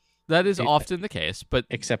 That is often the case, but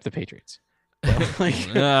except the Patriots. All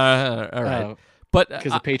right. But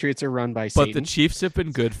because the Patriots are run by Satan. But the Chiefs have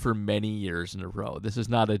been good for many years in a row. This is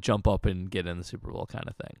not a jump up and get in the Super Bowl kind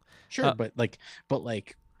of thing. Sure, but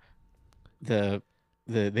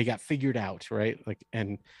they got figured out, right? Like,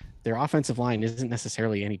 and their offensive line isn't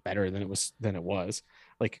necessarily any better than it was.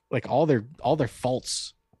 Like all their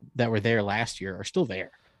faults that were there last year are still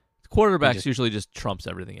there. Quarterbacks usually just trumps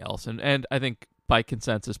everything else, and I think by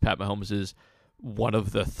consensus, Pat Mahomes is one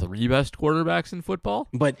of the 3 best quarterbacks in football.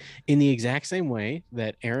 But in the exact same way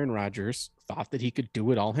that Aaron Rodgers thought that he could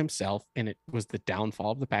do it all himself, and it was the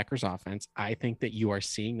downfall of the Packers offense, I think that you are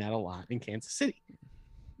seeing that a lot in Kansas City.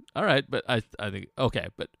 All right, but I think okay,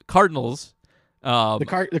 but Cardinals,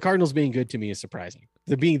 the Cardinals being good to me is surprising.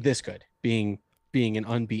 They're being this good, being an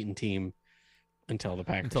unbeaten team until the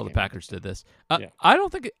Packers did this. I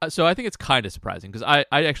don't think so. I think it's kind of surprising because I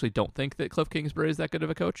actually don't think that Cliff Kingsbury is that good of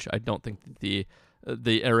a coach. I don't think that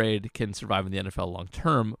the air raid can survive in the NFL long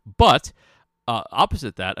term. But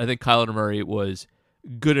opposite that, I think Kyler Murray was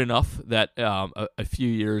good enough that a few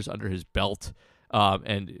years under his belt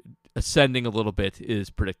and ascending a little bit is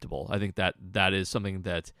predictable. I think that is something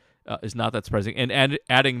that is not that surprising. And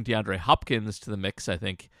adding DeAndre Hopkins to the mix, I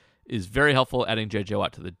think, is very helpful. Adding J.J.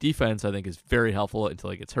 Watt to the defense, I think, is very helpful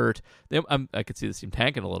until he gets hurt. I could see this team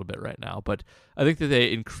tanking a little bit right now, but I think that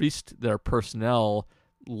they increased their personnel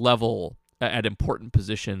level at important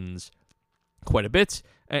positions quite a bit,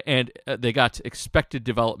 and they got expected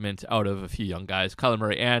development out of a few young guys, Kyler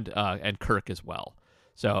Murray and Kirk as well.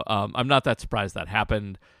 So I'm not that surprised that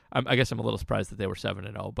happened. I guess I'm a little surprised that they were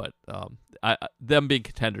 7-0, but them being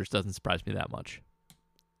contenders doesn't surprise me that much.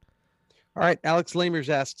 All right, Alex Lamers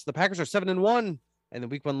asks, the Packers are 7-1, and the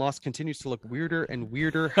Week 1 loss continues to look weirder and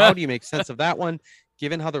weirder. How do you make sense of that one,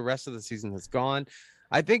 given how the rest of the season has gone?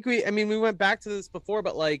 I think we went back to this before,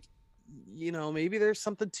 but maybe there's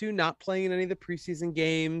something to not playing in any of the preseason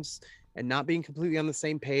games and not being completely on the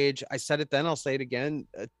same page. I said it then, I'll say it again.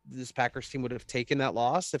 This Packers team would have taken that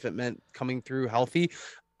loss if it meant coming through healthy.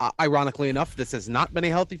 Ironically enough, this has not been a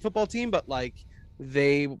healthy football team, but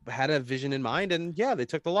they had a vision in mind, and yeah, they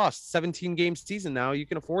took the loss. 17 game season now, you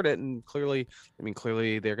can afford it, and clearly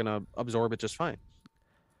they're going to absorb it just fine.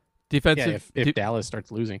 Defensive, if Dallas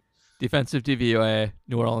starts losing. Defensive DVOA,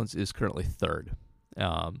 New Orleans is currently 3rd.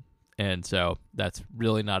 And so that's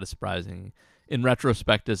really not as surprising in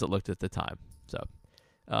retrospect as it looked at the time. So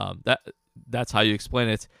that's how you explain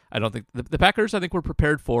it. I don't think the Packers, I think, were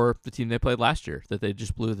prepared for the team they played last year that they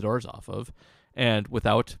just blew the doors off of, and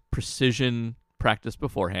without precision practice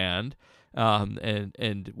beforehand,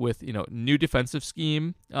 and with new defensive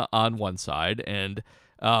scheme on one side, and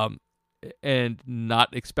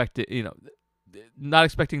not expecting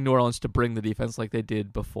New Orleans to bring the defense like they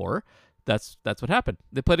did before. That's what happened.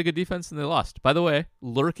 They played a good defense and they lost. By the way,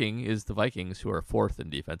 lurking is the Vikings, who are 4th in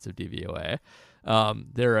defensive DVOA.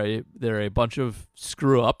 They're a bunch of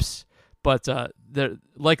screw ups, but they're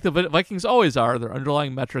like the Vikings always are. Their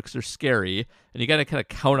underlying metrics are scary, and you got to kind of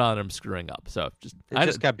count on them screwing up. So I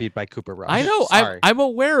just got beat by Cooper Rush. I know. Sorry. I'm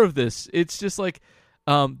aware of this. It's just the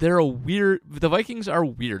Vikings are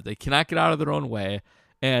weird. They cannot get out of their own way,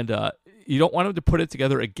 and you don't want them to put it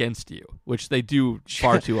together against you, which they do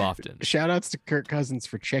far too often. Shout outs to Kirk Cousins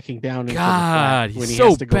for checking down into God, the flat when he's he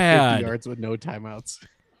has so to go bad. 50 yards with no timeouts.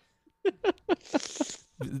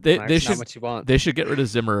 They should what you want. They should get rid of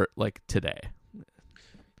Zimmer today.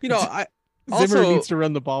 I Zimmer also needs to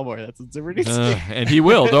run the ball more. That's what Zimmer needs to do. And he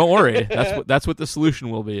will. Don't worry. That's what the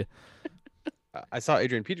solution will be. I saw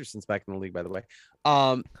Adrian Peterson's back in the league, by the way.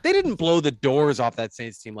 They didn't blow the doors off that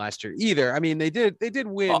Saints team last year either. I mean, they did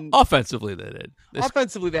win. Offensively, they did.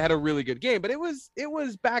 Offensively, they had a really good game, but it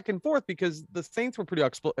was back and forth because the Saints were pretty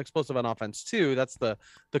explosive on offense too. That's the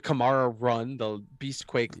Kamara run, the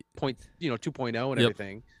Beastquake 2.0 and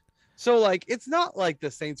everything. So it's not like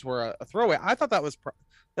the Saints were a throwaway. I thought that was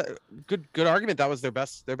good argument. That was their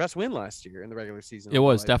best win last year in the regular season. It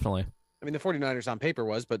was definitely. I mean, the 49ers on paper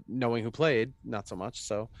was, but knowing who played, not so much.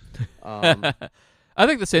 So, I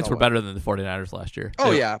think the Saints were better than the 49ers last year.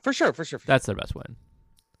 Oh, yeah, for sure. That's their best win.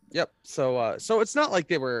 Yep. So it's not like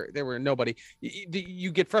they were nobody.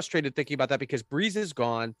 You get frustrated thinking about that because Breeze is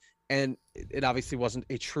gone, and it obviously wasn't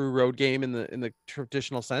a true road game in the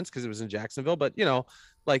traditional sense because it was in Jacksonville. But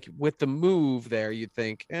with the move there, you'd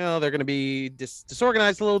think, they're going to be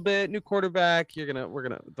disorganized a little bit. New quarterback,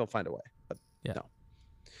 they'll find a way. But no.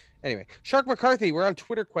 Anyway, Shark McCarthy, we're on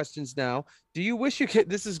Twitter questions now. Do you wish you could,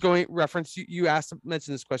 this is going reference, you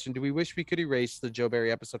mentioned this question. Do we wish we could erase the Joe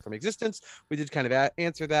Barry episode from existence? We did kind of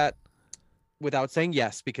answer that without saying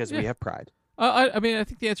yes, because we have pride. I mean, I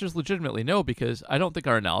think the answer is legitimately no, because I don't think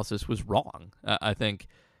our analysis was wrong. I think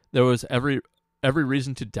there was every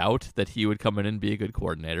reason to doubt that he would come in and be a good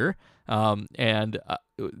coordinator. And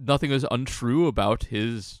nothing was untrue about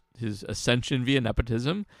his ascension via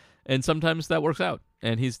nepotism. And sometimes that works out,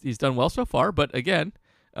 and he's done well so far. But again,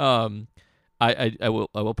 I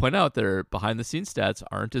will point out their behind the scenes stats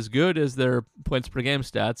aren't as good as their points per game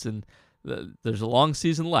stats, and there's a long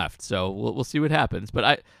season left, so we'll see what happens.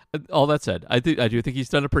 But all that said, I do think he's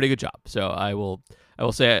done a pretty good job. So I will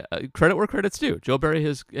say credit where credit's due. Joe Barry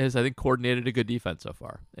has I think coordinated a good defense so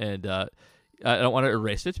far, and I don't want to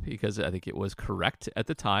erase it because I think it was correct at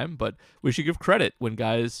the time. But we should give credit when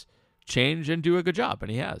guys change and do a good job,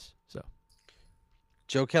 and he has. So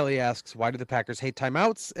Joe Kelly asks, why do the Packers hate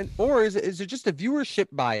timeouts, or is it just a viewership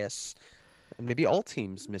bias, and maybe all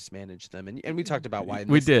teams mismanage them? And we talked about why in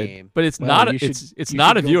this game, but it's not a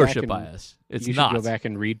viewership bias. It's you not. Should go back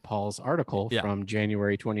and read Paul's article from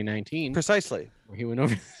January 2019, precisely, where he went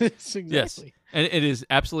over this exactly. Yes. And it is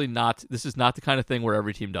absolutely not. This is not the kind of thing where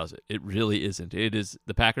every team does it. It really isn't. It is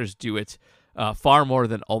the Packers do it far more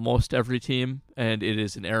than almost every team, and it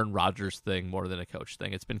is an Aaron Rodgers thing more than a coach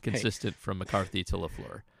thing. It's been consistent from McCarthy to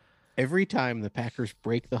LaFleur. Every time the Packers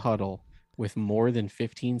break the huddle with more than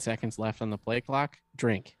 15 seconds left on the play clock,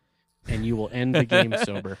 drink, and you will end the game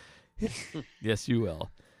sober. Yes, you will.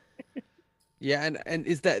 Yeah, and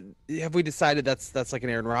is that, have we decided that's like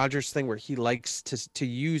an Aaron Rodgers thing where he likes to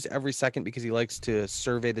use every second because he likes to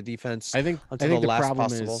survey the defense I think until the last problem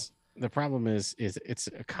possible? the problem is it's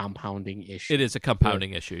a compounding issue. It is a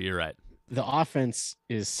compounding issue. You're right. The offense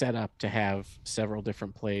is set up to have several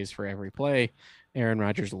different plays for every play. Aaron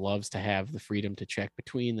Rodgers loves to have the freedom to check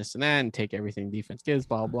between this and that and take everything defense gives,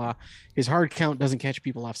 blah, blah. His hard count doesn't catch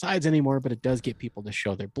people off sides anymore, but it does get people to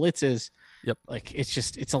show their blitzes. Yep. Like,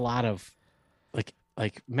 it's a lot of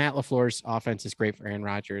like Matt LaFleur's offense is great for Aaron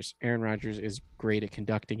Rodgers. Aaron Rodgers is great at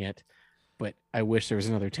conducting it, but I wish there was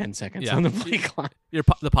another 10 seconds on the play clock.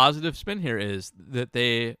 The positive spin here is that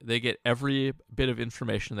they get every bit of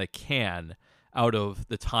information they can out of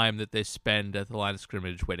the time that they spend at the line of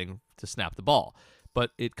scrimmage waiting to snap the ball.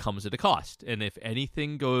 But it comes at a cost. And if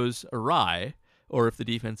anything goes awry, or if the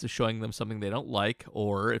defense is showing them something they don't like,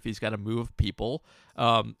 or if he's got to move people,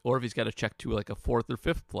 or if he's got to check to like a fourth or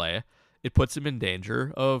fifth play, it puts him in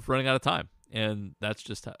danger of running out of time. And that's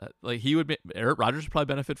just like Aaron Rodgers would probably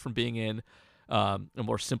benefit from being in a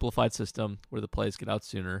more simplified system where the plays get out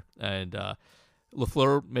sooner. And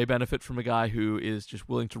LaFleur may benefit from a guy who is just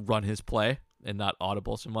willing to run his play and not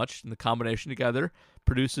audible so much. And the combination together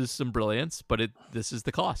produces some brilliance, but this is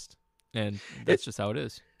the cost. And that's just how it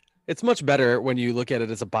is. It's much better when you look at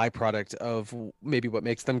it as a byproduct of maybe what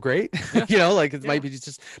makes them great. Like it might be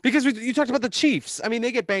just because you talked about the Chiefs. I mean,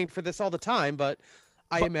 they get banged for this all the time, but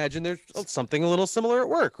I imagine there's something a little similar at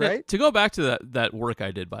work, right? To go back to that work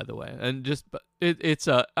I did, by the way, and just it's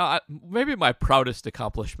maybe my proudest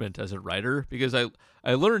accomplishment as a writer, because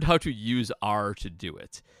I learned how to use R to do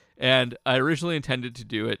it. And I originally intended to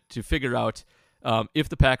do it to figure out if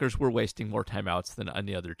the Packers were wasting more timeouts than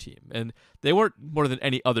any other team. And they weren't more than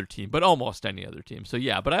any other team, but almost any other team. So,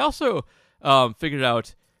 yeah. But I also figured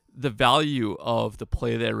out the value of the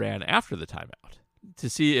play they ran after the timeout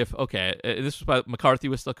to see if, okay, this was by McCarthy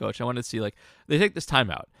was still coach. I wanted to see, like, they take this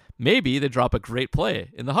timeout. Maybe they drop a great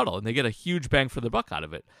play in the huddle and they get a huge bang for the buck out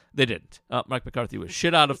of it. They didn't. Mike McCarthy was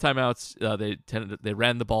shit out of timeouts. They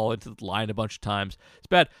ran the ball into the line a bunch of times. It's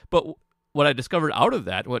bad. But what I discovered out of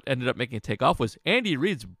that, what ended up making it take off, was Andy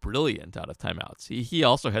Reid's brilliant out of timeouts. He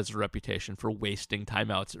also has a reputation for wasting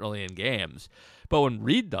timeouts early in games. But when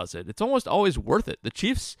Reid does it, it's almost always worth it. The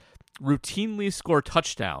Chiefs routinely score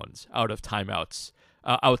touchdowns out of timeouts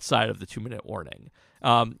outside of the 2-minute warning.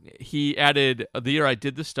 He added, the year I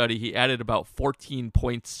did the study, he added about 14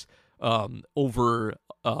 points over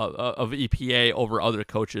of EPA over other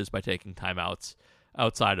coaches by taking timeouts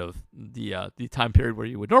outside of the time period where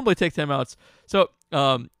you would normally take timeouts. So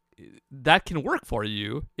that can work for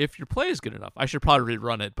you if your play is good enough. I should probably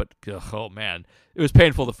rerun it, but oh man, it was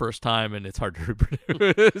painful the first time and it's hard to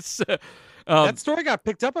reproduce. That story got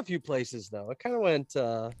picked up a few places though. It kind of went,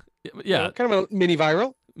 kind of a mini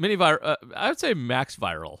viral. I would say max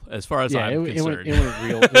viral as far as I'm concerned.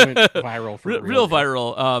 It went viral for real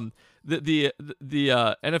viral. The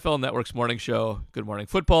NFL Network's morning show, Good Morning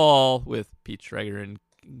Football, with Pete Schrager and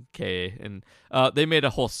Kay, and they made a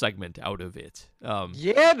whole segment out of it.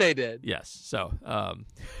 Yeah, they did. Yes. So I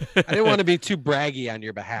didn't want to be too braggy on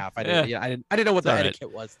your behalf. I didn't know what the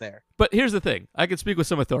etiquette was there. But here's the thing: I can speak with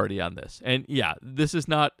some authority on this, and yeah, this is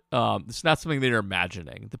not something that you're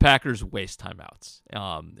imagining. The Packers waste timeouts,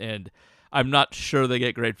 and I'm not sure they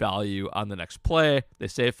get great value on the next play. They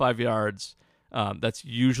save 5 yards. That's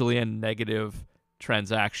usually a negative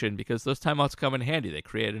transaction because those timeouts come in handy. They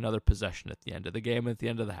create another possession at the end of the game, at the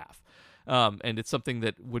end of the half. And it's something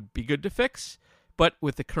that would be good to fix. But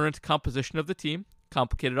with the current composition of the team,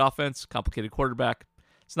 complicated offense, complicated quarterback,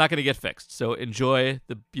 it's not going to get fixed. So enjoy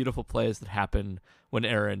the beautiful plays that happen when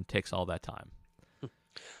Aaron takes all that time.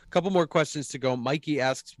 Couple more questions to go. Mikey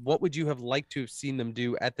asks, what would you have liked to have seen them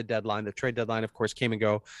do at the deadline? The trade deadline, of course, came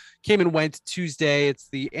and went Tuesday. It's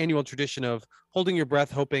the annual tradition of holding your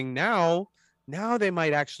breath, hoping now they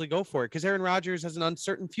might actually go for it because Aaron Rodgers has an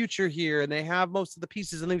uncertain future here and they have most of the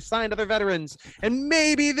pieces and they've signed other veterans and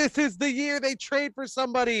maybe this is the year they trade for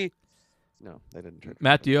somebody. No, they didn't trade.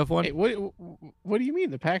 Matt, do you have one? Hey, what do you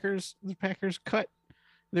mean? The Packers cut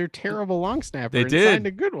their terrible long snapper and signed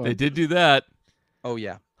a good one. They did do that. Oh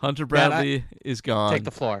yeah. Hunter Bradley is gone. Take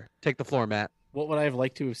the floor, Matt. What would I have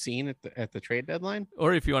liked to have seen at the trade deadline?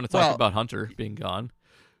 Or if you want to talk about Hunter being gone.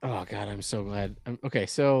 Oh God, I'm so glad. Okay,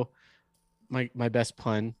 so my best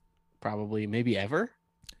pun, probably maybe ever,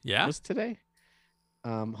 was today.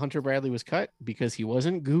 Hunter Bradley was cut because he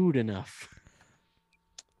wasn't good enough.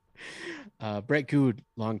 Brett Good,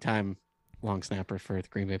 long snapper for the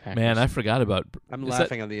Green Bay Packers. Man, I forgot about. I'm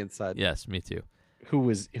laughing on the inside. Yes, me too. Who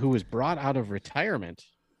was brought out of retirement,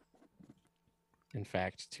 in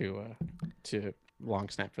fact, to long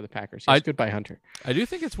snap for the Packers. Yes, goodbye, Hunter. I do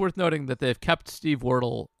think it's worth noting that they've kept Steve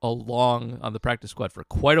Wordle along on the practice squad for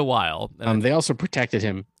quite a while. They also protected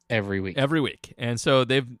him every week. And so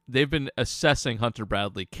they've been assessing Hunter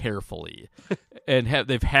Bradley carefully, and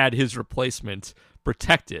they've had his replacement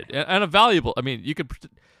protected and a valuable. I mean,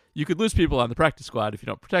 you could lose people on the practice squad if you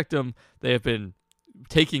don't protect them. They have been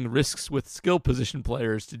taking risks with skill position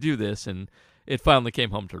players to do this, and it finally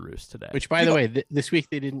came home to roost today. Which, by the way, this week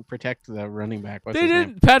they didn't protect the running back. They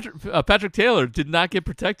didn't. Patrick Taylor did not get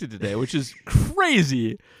protected today, which is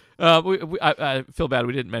crazy. I feel bad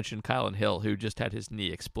we didn't mention Kylan Hill, who just had his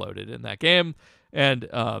knee exploded in that game, and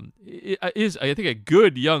is I think a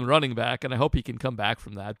good young running back, and I hope he can come back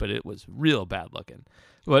from that. But it was real bad looking.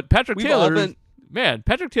 But Patrick Taylor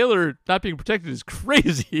not being protected is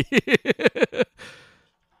crazy.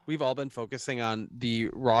 We've all been focusing on the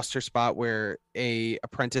roster spot where a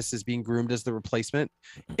apprentice is being groomed as the replacement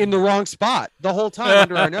in the wrong spot the whole time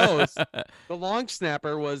under our nose. The long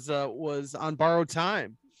snapper was on borrowed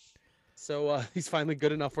time. So he's finally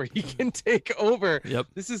good enough where he can take over. Yep.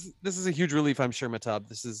 This is a huge relief, I'm sure, Matab.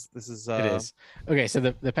 This is it is. Okay, so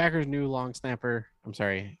the Packers' new long snapper, I'm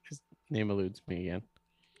sorry, his name eludes me again.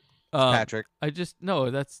 Patrick.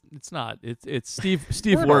 It's not. It's Steve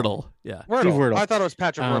Wordle. Yeah. Wordle. Steve Wordle. I thought it was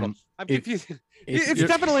Patrick Wordle. I'm confused. It's you're-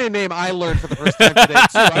 definitely a name I learned for the first time today, too.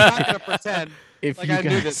 I'm not going to pretend If like you I knew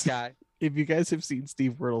guys- this guy. If you guys have seen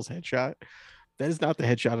Steve Wordle's headshot, that is not the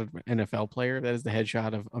headshot of an NFL player. That is the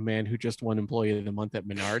headshot of a man who just won Employee of the Month at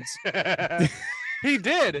Menards. He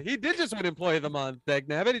did just win Employee of the Month,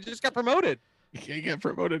 Dagnabbit. He just got promoted. He got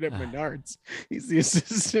promoted at Menards. He's the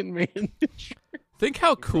assistant manager. Think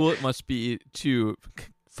how cool it must be to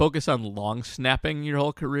focus on long snapping your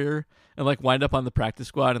whole career and like wind up on the practice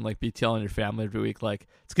squad and like be telling your family every week, like,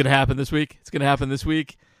 it's going to happen this week. It's going to happen this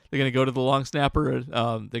week. They're going to go to the long snapper.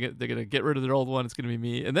 They're going to get rid of their old one. It's going to be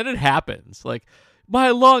me. And then it happens. Like,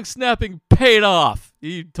 my long snapping paid off.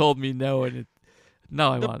 You told me no, and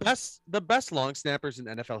the best long snappers in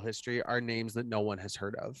NFL history are names that no one has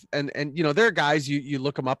heard of. And you know, there are guys you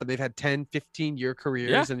look them up and they've had 10, 15 year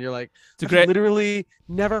careers and you're like, literally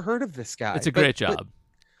never heard of this guy. It's a great job.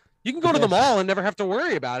 You can go to the mall and never have to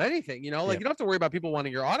worry about anything, you know, like you don't have to worry about people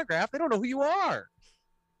wanting your autograph. They don't know who you are.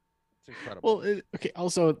 It's incredible. Well, okay.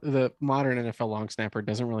 Also, the modern NFL long snapper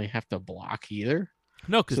doesn't really have to block either.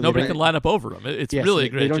 No, because nobody can line up over him. It's really a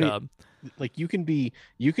great job. Like you can be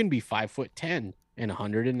 5'10" and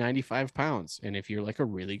 195 pounds, and if you're like a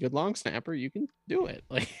really good long snapper, you can do it.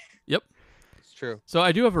 Like, yep, it's true. So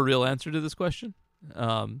I do have a real answer to this question,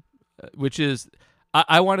 which is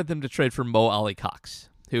I wanted them to trade for Mo Ali Cox,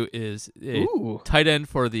 who is a tight end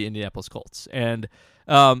for the Indianapolis Colts, and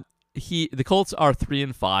the Colts are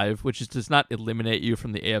 3-5, which does not eliminate you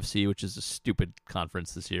from the AFC, which is a stupid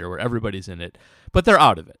conference this year where everybody's in it, but they're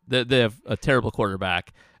out of it. They have a terrible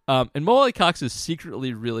quarterback. And Mo Ali Cox is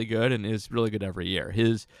secretly really good and is really good every year.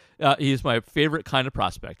 He is my favorite kind of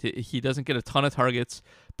prospect. He doesn't get a ton of targets,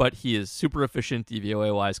 but he is super efficient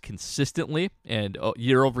DVOA-wise consistently, and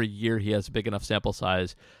year over year he has a big enough sample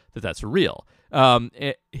size that's real.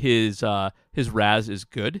 His RAS is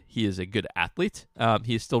good. He is a good athlete.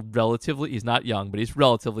 He's still he's not young, but he's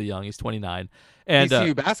relatively young. He's 29. And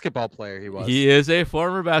ECU basketball player he was. He is a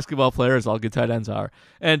former basketball player, as all good tight ends are.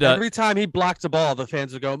 And every time he blocked a ball, the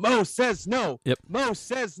fans would go, Mo says no. Yep. Mo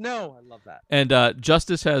says no. I love that. And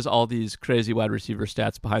Justice has all these crazy wide receiver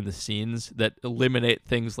stats behind the scenes that eliminate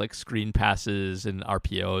things like screen passes and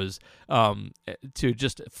RPOs to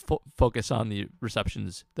just focus on the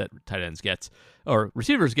receptions that tight ends get or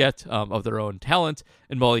receivers get of their own talent.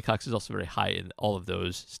 And Mo Ali Cox is also very high in all of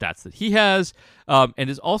those stats that he has, and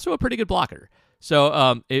is also a pretty good blocker.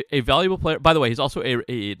 So a valuable player. By the way, he's also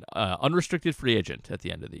a unrestricted free agent at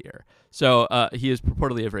the end of the year. So he is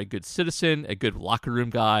purportedly a very good citizen, a good locker room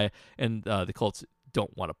guy, and the Colts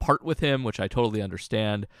don't want to part with him, which I totally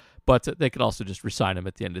understand. But they could also just resign him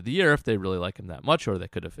at the end of the year if they really like him that much, or they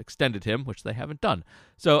could have extended him, which they haven't done.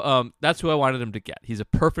 So that's who I wanted him to get. He's a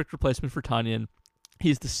perfect replacement for Tanyan.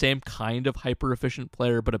 He's the same kind of hyper-efficient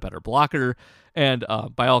player, but a better blocker, and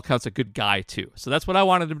by all accounts, a good guy, too. So that's what I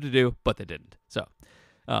wanted him to do, but they didn't. So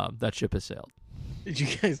that ship has sailed.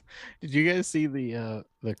 Did you guys see the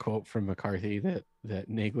quote from McCarthy that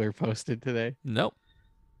Nagler posted today? Nope.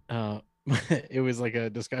 It was like a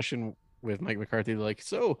discussion with Mike McCarthy. Like,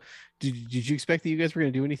 so did you expect that you guys were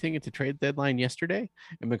going to do anything at the trade deadline yesterday?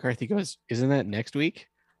 And McCarthy goes, isn't that next week?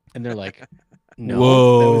 And they're like,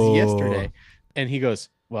 no, That was yesterday. And he goes,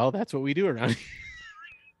 well, that's what we do around here.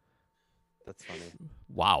 That's funny.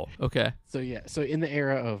 Wow. Okay. So yeah, so in the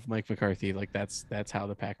era of Mike McCarthy, like that's how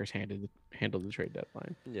the Packers handled the trade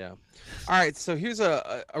deadline. Yeah. All right. So here's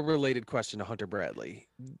a related question to Hunter Bradley.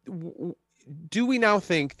 Do we now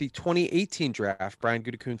think the 2018 draft, Brian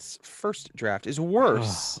Gutekunst's first draft, is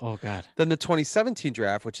worse Oh God. than the 2017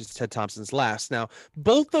 draft, which is Ted Thompson's last? Now,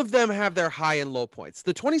 both of them have their high and low points.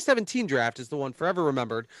 The 2017 draft is the one forever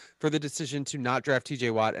remembered for the decision to not draft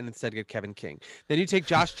TJ Watt and instead get Kevin King. Then you take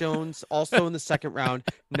Josh Jones, also in the second round.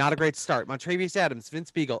 Not a great start. Montravius Adams, Vince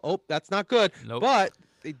Beagle. Oh, that's not good. Nope. But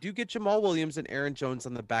they do get Jamal Williams and Aaron Jones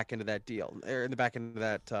on the back end of that deal, or in the back end of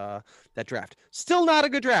that draft. Still not a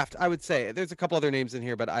good draft, I would say. There's a couple other names in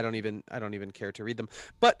here, but I don't even care to read them.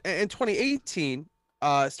 But in 2018,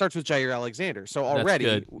 starts with Jair Alexander. So already,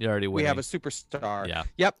 That's good. You're already we winning. have a superstar. Yeah.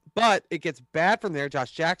 Yep. But it gets bad from there.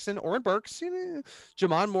 Josh Jackson, Oren Burks,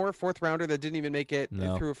 Jamon Moore, fourth rounder that didn't even make it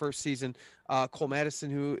through a first season. Cole Madison,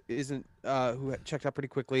 who had checked out pretty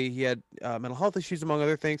quickly. He had mental health issues, among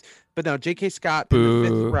other things. But now J.K. Scott in the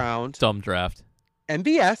fifth round. Dumb draft.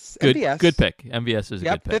 MVS. Good pick. MVS is a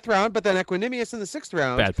good pick. Fifth round. But then Equinemius in the sixth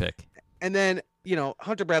round. Bad pick. And then,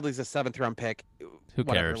 Hunter Bradley's a seventh round pick. Who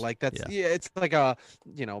Whatever. cares? Like that's it's like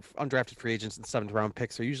undrafted free agents and seventh round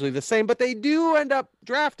picks are usually the same, but they do end up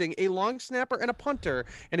drafting a long snapper and a punter.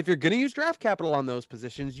 And if you're going to use draft capital on those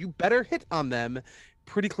positions, you better hit on them.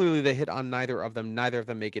 Pretty clearly, they hit on neither of them. Neither of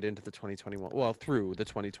them make it into the 2021. Well, through the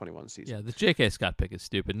 2021 season. Yeah, the J.K. Scott pick is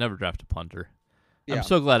stupid. Never draft a punter. Yeah. I'm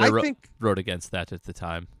so glad I think wrote against that at the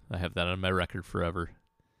time. I have that on my record forever.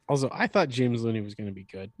 Also, I thought James Looney was going to be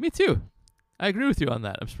good. Me too. I agree with you on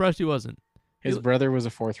that. I'm surprised he wasn't. His brother was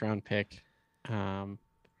a fourth round pick.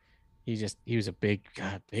 He was a big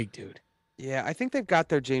dude. Yeah, I think they've got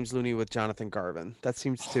their James Looney with Jonathan Garvin. That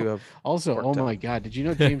seems to have also. worked Oh my out. God! Did you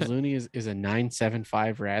know James Looney is a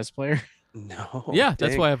 9.75 Raz player? No. Yeah,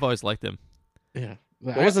 that's dang. why I've always liked him. Yeah.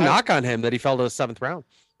 What was the knock on him that he fell to the seventh round?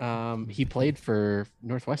 He played for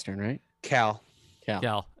Northwestern, right? Cal.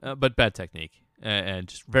 But bad technique and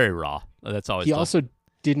just very raw. That's always. He tough. also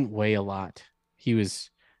didn't weigh a lot. He was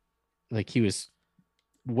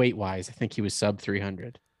weight wise, I think he was sub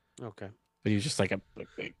 300. Okay. But he was just like a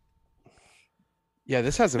big. Yeah,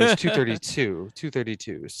 this has him as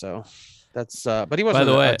 232. So that's but he wasn't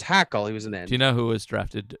By the way, a tackle. He was an end. Do you know who was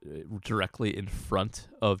drafted directly in front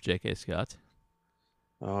of J.K. Scott?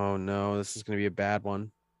 Oh no, this is going to be a bad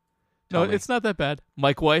one. No, Tell me. it's not that bad.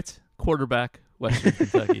 Mike White, quarterback, Western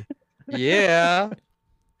Kentucky. Yeah.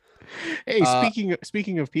 Hey,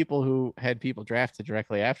 speaking of people who had people drafted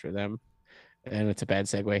directly after them, and it's a bad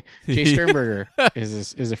segue. Jay Sternberger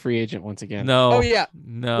is a free agent once again. No. Oh yeah.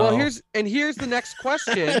 No. Well, here's the next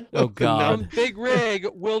question. Oh God. From Big Rig,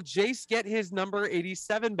 will Jace get his number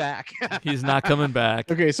 87 back? He's not coming back.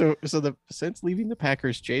 Okay, so since leaving the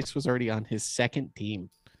Packers, Jace was already on his second team.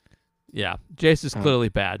 Yeah, Jace is clearly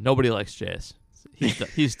bad. Nobody likes Jace.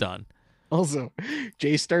 He's done. Also,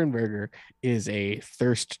 Jay Sternberger is a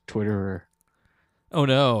thirst Twitterer. Oh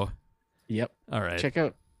no. Yep. All right. Check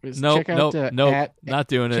out. Nope. Not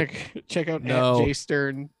doing it. Check out No. at Jay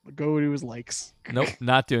Stern. Go to his likes. Nope.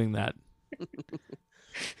 Not doing that.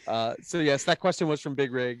 So yes, that question was from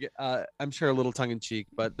Big Rig. I'm sure a little tongue in cheek,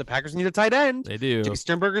 but the Packers need a tight end. They do. Jay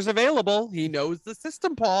Sternberger's available. He knows the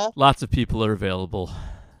system, Paul. Lots of people are available.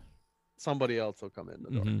 Somebody else will come in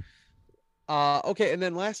the door. Mhm. Okay, and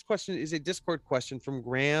then last question is a Discord question from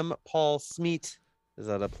Graham Paul Smeet. Is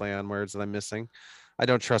that a play on words that I'm missing? I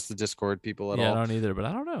don't trust the Discord people at Yeah, all. I don't either, but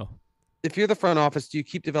I don't know. If you're the front office, do you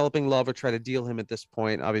keep developing Love or try to deal him at this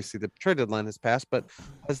point? Obviously, the trade deadline has passed, but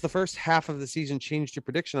has the first half of the season changed your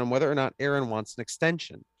prediction on whether or not Aaron wants an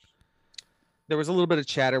extension? There was a little bit of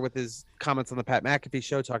chatter with his comments on the Pat McAfee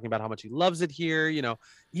show talking about how much he loves it here.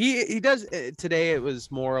 He does. Today it was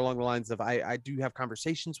more along the lines of I do have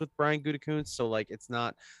conversations with Brian Gutekunst, so like it's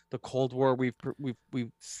not the Cold War we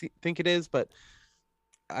think it is, but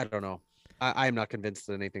I don't know. I am not convinced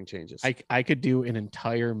that anything changes. I could do an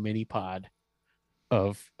entire mini pod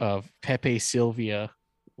of Pepe Silvia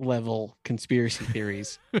level conspiracy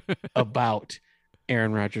theories about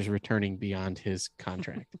Aaron Rodgers returning beyond his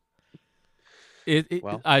contract.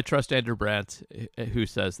 Well. I trust Andrew Brandt, who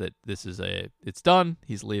says that it's done.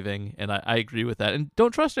 He's leaving, and I agree with that. And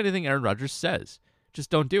don't trust anything Aaron Rodgers says. Just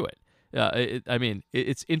don't do it.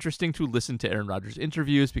 It's interesting to listen to Aaron Rodgers'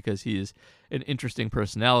 interviews because he is an interesting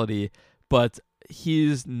personality, but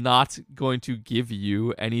he's not going to give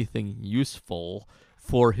you anything useful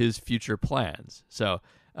for his future plans. So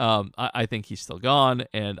I think he's still gone,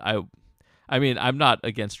 and I'm not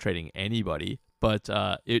against trading anybody, but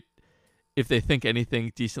if they think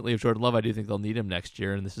anything decently of Jordan Love, I do think they'll need him next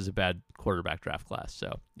year, and this is a bad quarterback draft class.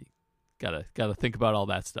 So Gotta think about all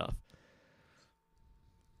that stuff.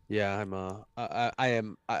 Yeah,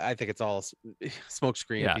 I think it's all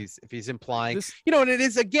smokescreen. Yeah. If he's implying, This- and it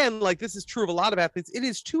is, again, like, this is true of a lot of athletes. It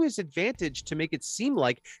is to his advantage to make it seem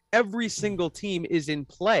like every single team is in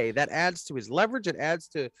play. That adds to his leverage. It adds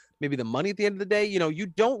to maybe the money at the end of the day. You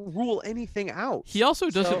don't rule anything out. He also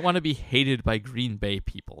doesn't want to be hated by Green Bay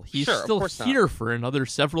people. He's Sure, of still course not. here for another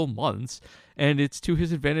several months, and it's to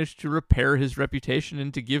his advantage to repair his reputation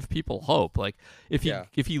and to give people hope. Like if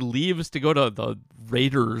he leaves to go to the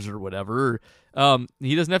Raiders or whatever,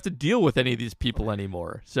 he doesn't have to deal with any of these people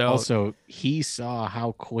anymore. So Also, he saw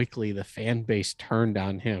how quickly the fan base turned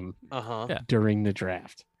on him Yeah. during the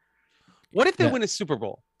draft. What if they Yeah. win a Super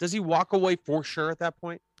Bowl? Does he walk away for sure at that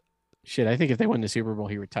point? Shit, I think if they win the Super Bowl,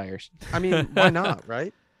 he retires. I mean, why not,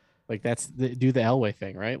 right? Like do the Elway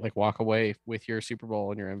thing, right? Like walk away with your Super Bowl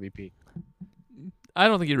and your MVP. I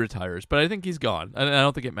don't think he retires, but I think he's gone. And I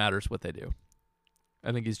don't think it matters what they do.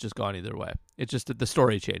 I think he's just gone either way. It's just that the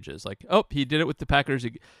story changes. Like, oh, he did it with the Packers.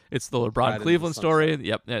 It's the LeBron Right into Cleveland the story.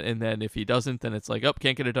 Yep. And then if he doesn't, then it's like, oh,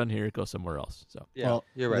 can't get it done here. Go somewhere else. So Yeah, Well,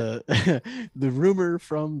 you're right. The rumor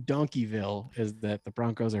from Donkeyville is that the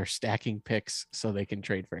Broncos are stacking picks so they can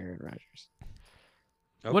trade for Aaron Rodgers.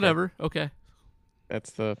 Okay. whatever. Okay. That's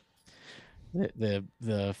the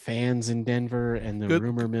fans in Denver and the Good-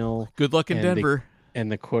 rumor mill Good luck in And they- Denver and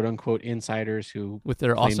the quote unquote insiders who with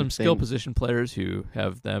their claim awesome the skill thing. position players who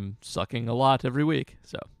have them sucking a lot every week.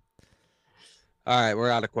 So All right, we're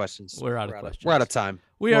out of questions. We're out of questions. We're out of time.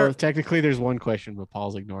 we well, are. technically there's one question, but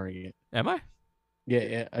Paul's ignoring it. Am I?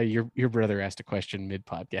 Yeah, your brother asked a question mid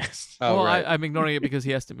podcast. Oh, well, right. I'm ignoring it because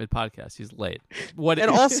he asked it mid podcast. He's late. What? And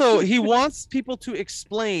also, he wants people to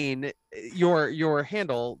explain your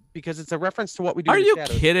handle because it's a reference to what we do. Are in the you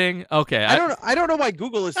shadows. kidding? Okay. I don't know why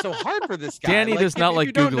Google is so hard for this guy. Danny does not if like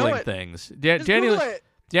you don't know Googling it, things. just Google it.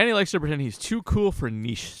 Danny likes to pretend he's too cool for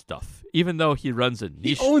niche stuff, even though he runs a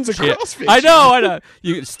He niche. owns a shit. CrossFit. I know.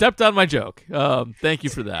 You stepped on my joke. Thank you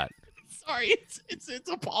for that. Sorry, it's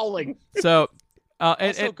appalling. So,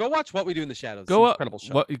 and Also, go watch What We Do in the Shadows. go It's an up, incredible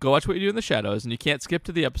show. go watch What You Do in the Shadows, and you can't skip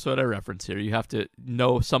to the episode I reference here. You have to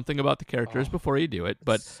know something about the characters before you do it.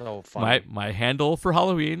 But so funny. my handle for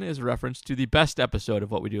Halloween is a reference to the best episode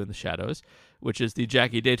of What We Do in the Shadows, which is the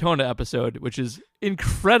Jackie Daytona episode, which is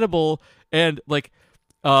incredible and like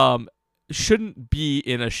shouldn't be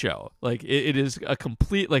in a show. Like it is a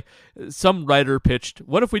complete, like, some writer pitched,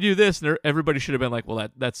 what if we do this, and everybody should have been like, well,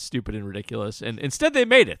 that's stupid and ridiculous, and instead they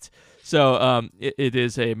made it. So it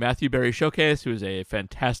is a Matthew Berry showcase, who is a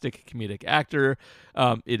fantastic comedic actor.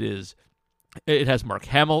 It has Mark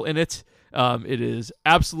Hamill in it. It is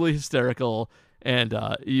absolutely hysterical, and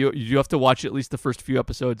you have to watch at least the first few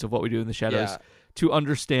episodes of What We Do in the Shadows Yeah. to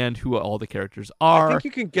understand who all the characters I are. think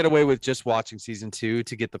you can get away with just watching season 2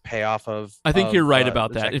 to get the payoff of. I think you're right of, about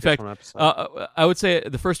the that. Jackie In fact, Daytona episode. I would say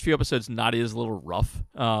the first few episodes, Nadia is a little rough,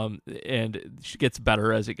 and she gets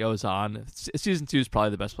better as it goes on. Season 2 is probably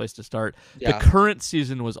the best place to start. Yeah. The current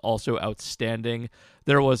season was also outstanding.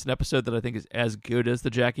 There was an episode that I think is as good as the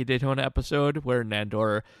Jackie Daytona episode, where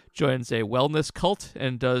Nandor joins a wellness cult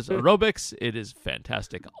and does aerobics. It is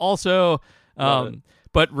fantastic. Also, Love it.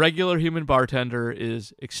 but Regular Human Bartender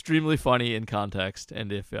is extremely funny in context,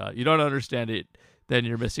 and if you don't understand it, then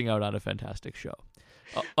you're missing out on a fantastic show.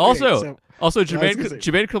 Also,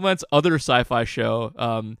 Jermaine Clement's other sci-fi show.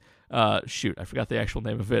 Shoot, I forgot the actual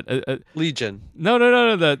name of it. Legion. No.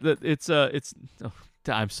 It's. Oh,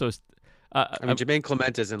 I'm so. I mean, Jermaine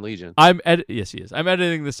Clement is in Legion. Yes, he is. I'm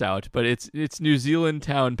editing this out, but it's New Zealand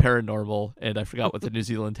Town Paranormal, and I forgot what the New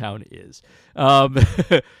Zealand Town is.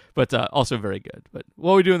 But also very good. But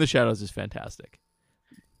What We Do in the Shadows is fantastic.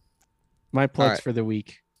 My plugs right. for the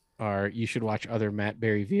week are: you should watch other Matt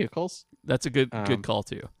Berry vehicles. That's a good Um, call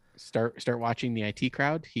too. Start watching the IT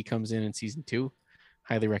Crowd. He comes in season 2.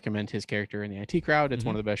 Highly recommend his character in the IT Crowd. It's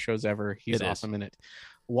one of the best shows ever. He's It is. awesome in it.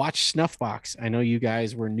 Watch Snuffbox. I know you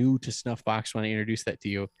guys were new to Snuffbox when I introduced that to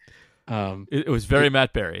you. It was very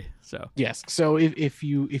Matt Berry. So Yes. So if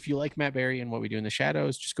you like Matt Berry and What We Do in the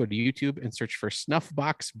Shadows, just go to YouTube and search for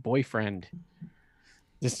Snuffbox Boyfriend.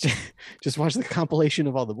 Just watch the compilation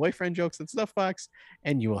of all the boyfriend jokes in Snuffbox,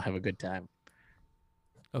 and you will have a good time.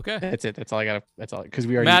 okay. That's it. That's all I got. That's all. Because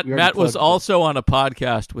we already Matt was plugged the- also on a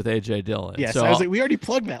podcast with AJ Dillon. Yes, so I was like, we already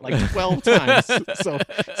plugged that like 12 times.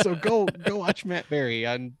 So go watch Matt Berry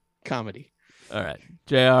on comedy. all right,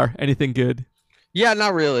 JR, anything good? Yeah,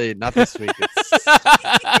 not really. Not this week.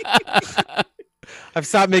 I've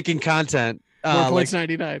stopped making content. More Like, points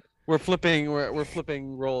 99. we're flipping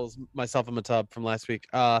roles, myself and Matub from last week.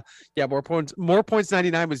 Yeah, more points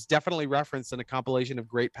 99 was definitely referenced in a compilation of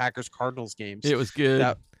great Packers Cardinals games. It was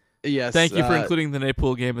good. Yes. Thank you for including the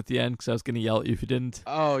Napool game at the end, because I was going to yell at you if you didn't.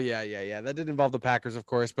 Oh yeah. That didn't involve the Packers, of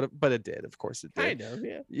course, but it did. Of course, it did. Kind of,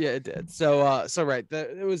 yeah. Yeah, it did. So right.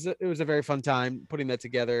 It was a very fun time putting that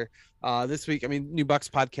together. This week, I mean, New Bucks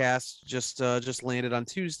podcast just landed on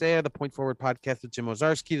Tuesday. The Point Forward podcast with Jim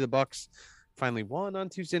Ozarski. The Bucks finally won on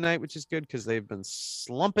Tuesday night, which is good because they've been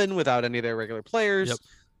slumping without any of their regular players. Yep.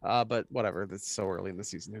 But whatever, it's so early in the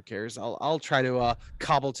season. Who cares? I'll try to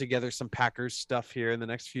cobble together some Packers stuff here in the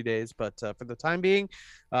next few days. But for the time being,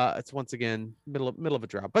 it's once again middle of a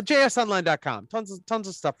drought. But jsonline.com, tons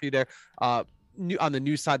of stuff for you there. On the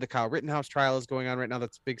news side, the Kyle Rittenhouse trial is going on right now.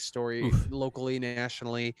 That's a big story locally,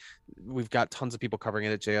 nationally. We've got tons of people covering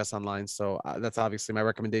it at JS Online. So that's obviously my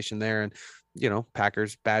recommendation there. And,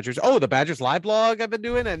 Packers, Badgers. Oh, the Badgers live blog I've been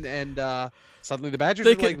doing. And suddenly the Badgers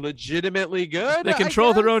are like legitimately good. They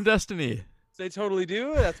control their own destiny. They totally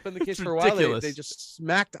do. That's been the case for a while. They just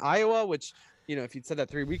smacked Iowa, which, if you'd said that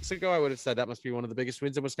 3 weeks ago, I would have said that must be one of the biggest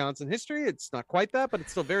wins in Wisconsin history. It's not quite that, but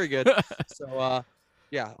it's still very good. So,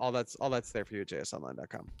 yeah, all that's there for you at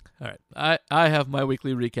jsonline.com. All right. I have my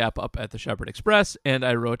weekly recap up at the Shepherd Express, and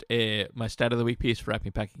I wrote my stat of the week piece for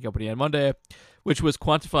Acme Packing Company on Monday, which was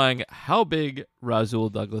quantifying how big Rasul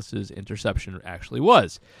Douglas's interception actually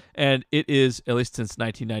was. And it is, at least since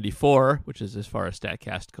 1994, which is as far as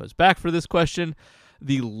StatCast goes back for this question,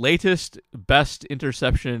 the latest best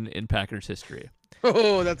interception in Packers history.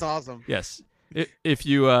 Oh, that's awesome. Yes. If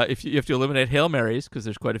you have to eliminate Hail Marys, because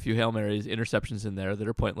there's quite a few Hail Marys interceptions in there that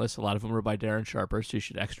are pointless. A lot of them are by Darren Sharper, so you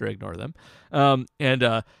should extra ignore them. And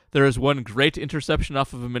there is one great interception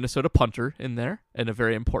off of a Minnesota punter in there in a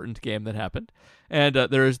very important game that happened. And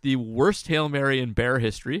there is the worst Hail Mary in Bear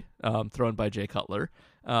history, thrown by Jay Cutler.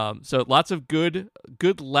 So lots of good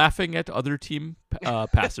laughing at other team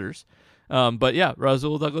passers. But yeah,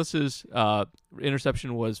 Rasul Douglas's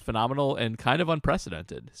interception was phenomenal and kind of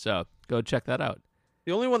unprecedented. So go check that out.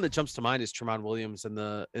 The only one that jumps to mind is Tramon Williams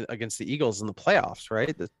against the Eagles in the playoffs,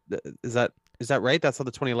 right? Is that right? That's how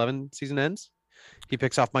the 2011 season ends. He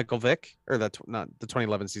picks off Michael Vick, or that's not the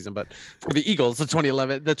 2011 season, but for the Eagles, the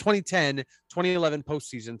 2011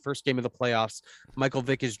 postseason, first game of the playoffs. Michael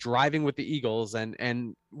Vick is driving with the Eagles,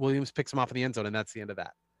 and Williams picks him off in the end zone, and that's the end of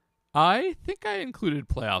that. I think I included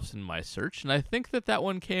playoffs in my search, and I think that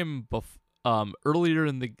one came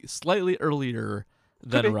slightly earlier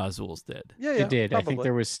than Rasul's did. Yeah, it did. Probably. I think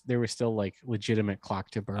there was still like legitimate clock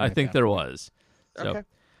to burn. I think there was. So Okay.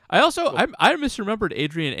 I also I misremembered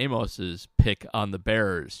Adrian Amos's pick on the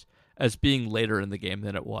Bears as being later in the game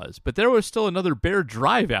than it was, but there was still another Bear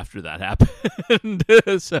drive after that happened.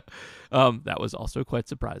 So that was also quite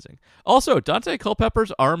surprising. Also, Dante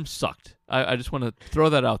Culpepper's arm sucked. I just want to throw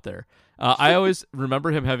that out there. I always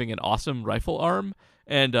remember him having an awesome rifle arm,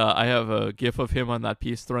 and I have a gif of him on that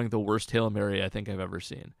piece throwing the worst Hail Mary I think I've ever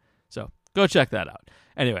seen. So go check that out.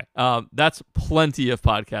 Anyway, that's plenty of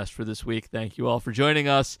podcast for this week. Thank you all for joining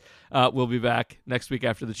us. We'll be back next week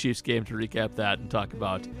after the Chiefs game to recap that and talk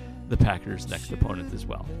about the Packers' next opponent as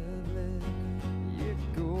well.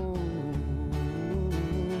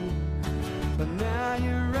 But now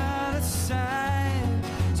you're out of sight,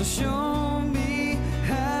 so show me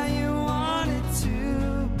how you want it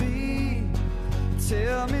to be.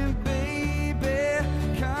 Tell me, baby,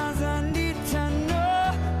 'cause I need to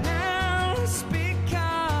know now. It's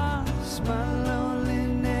because my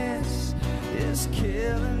loneliness is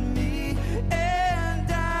killing me, and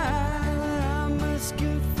I must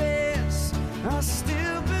confess I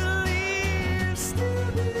still believe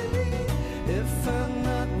if I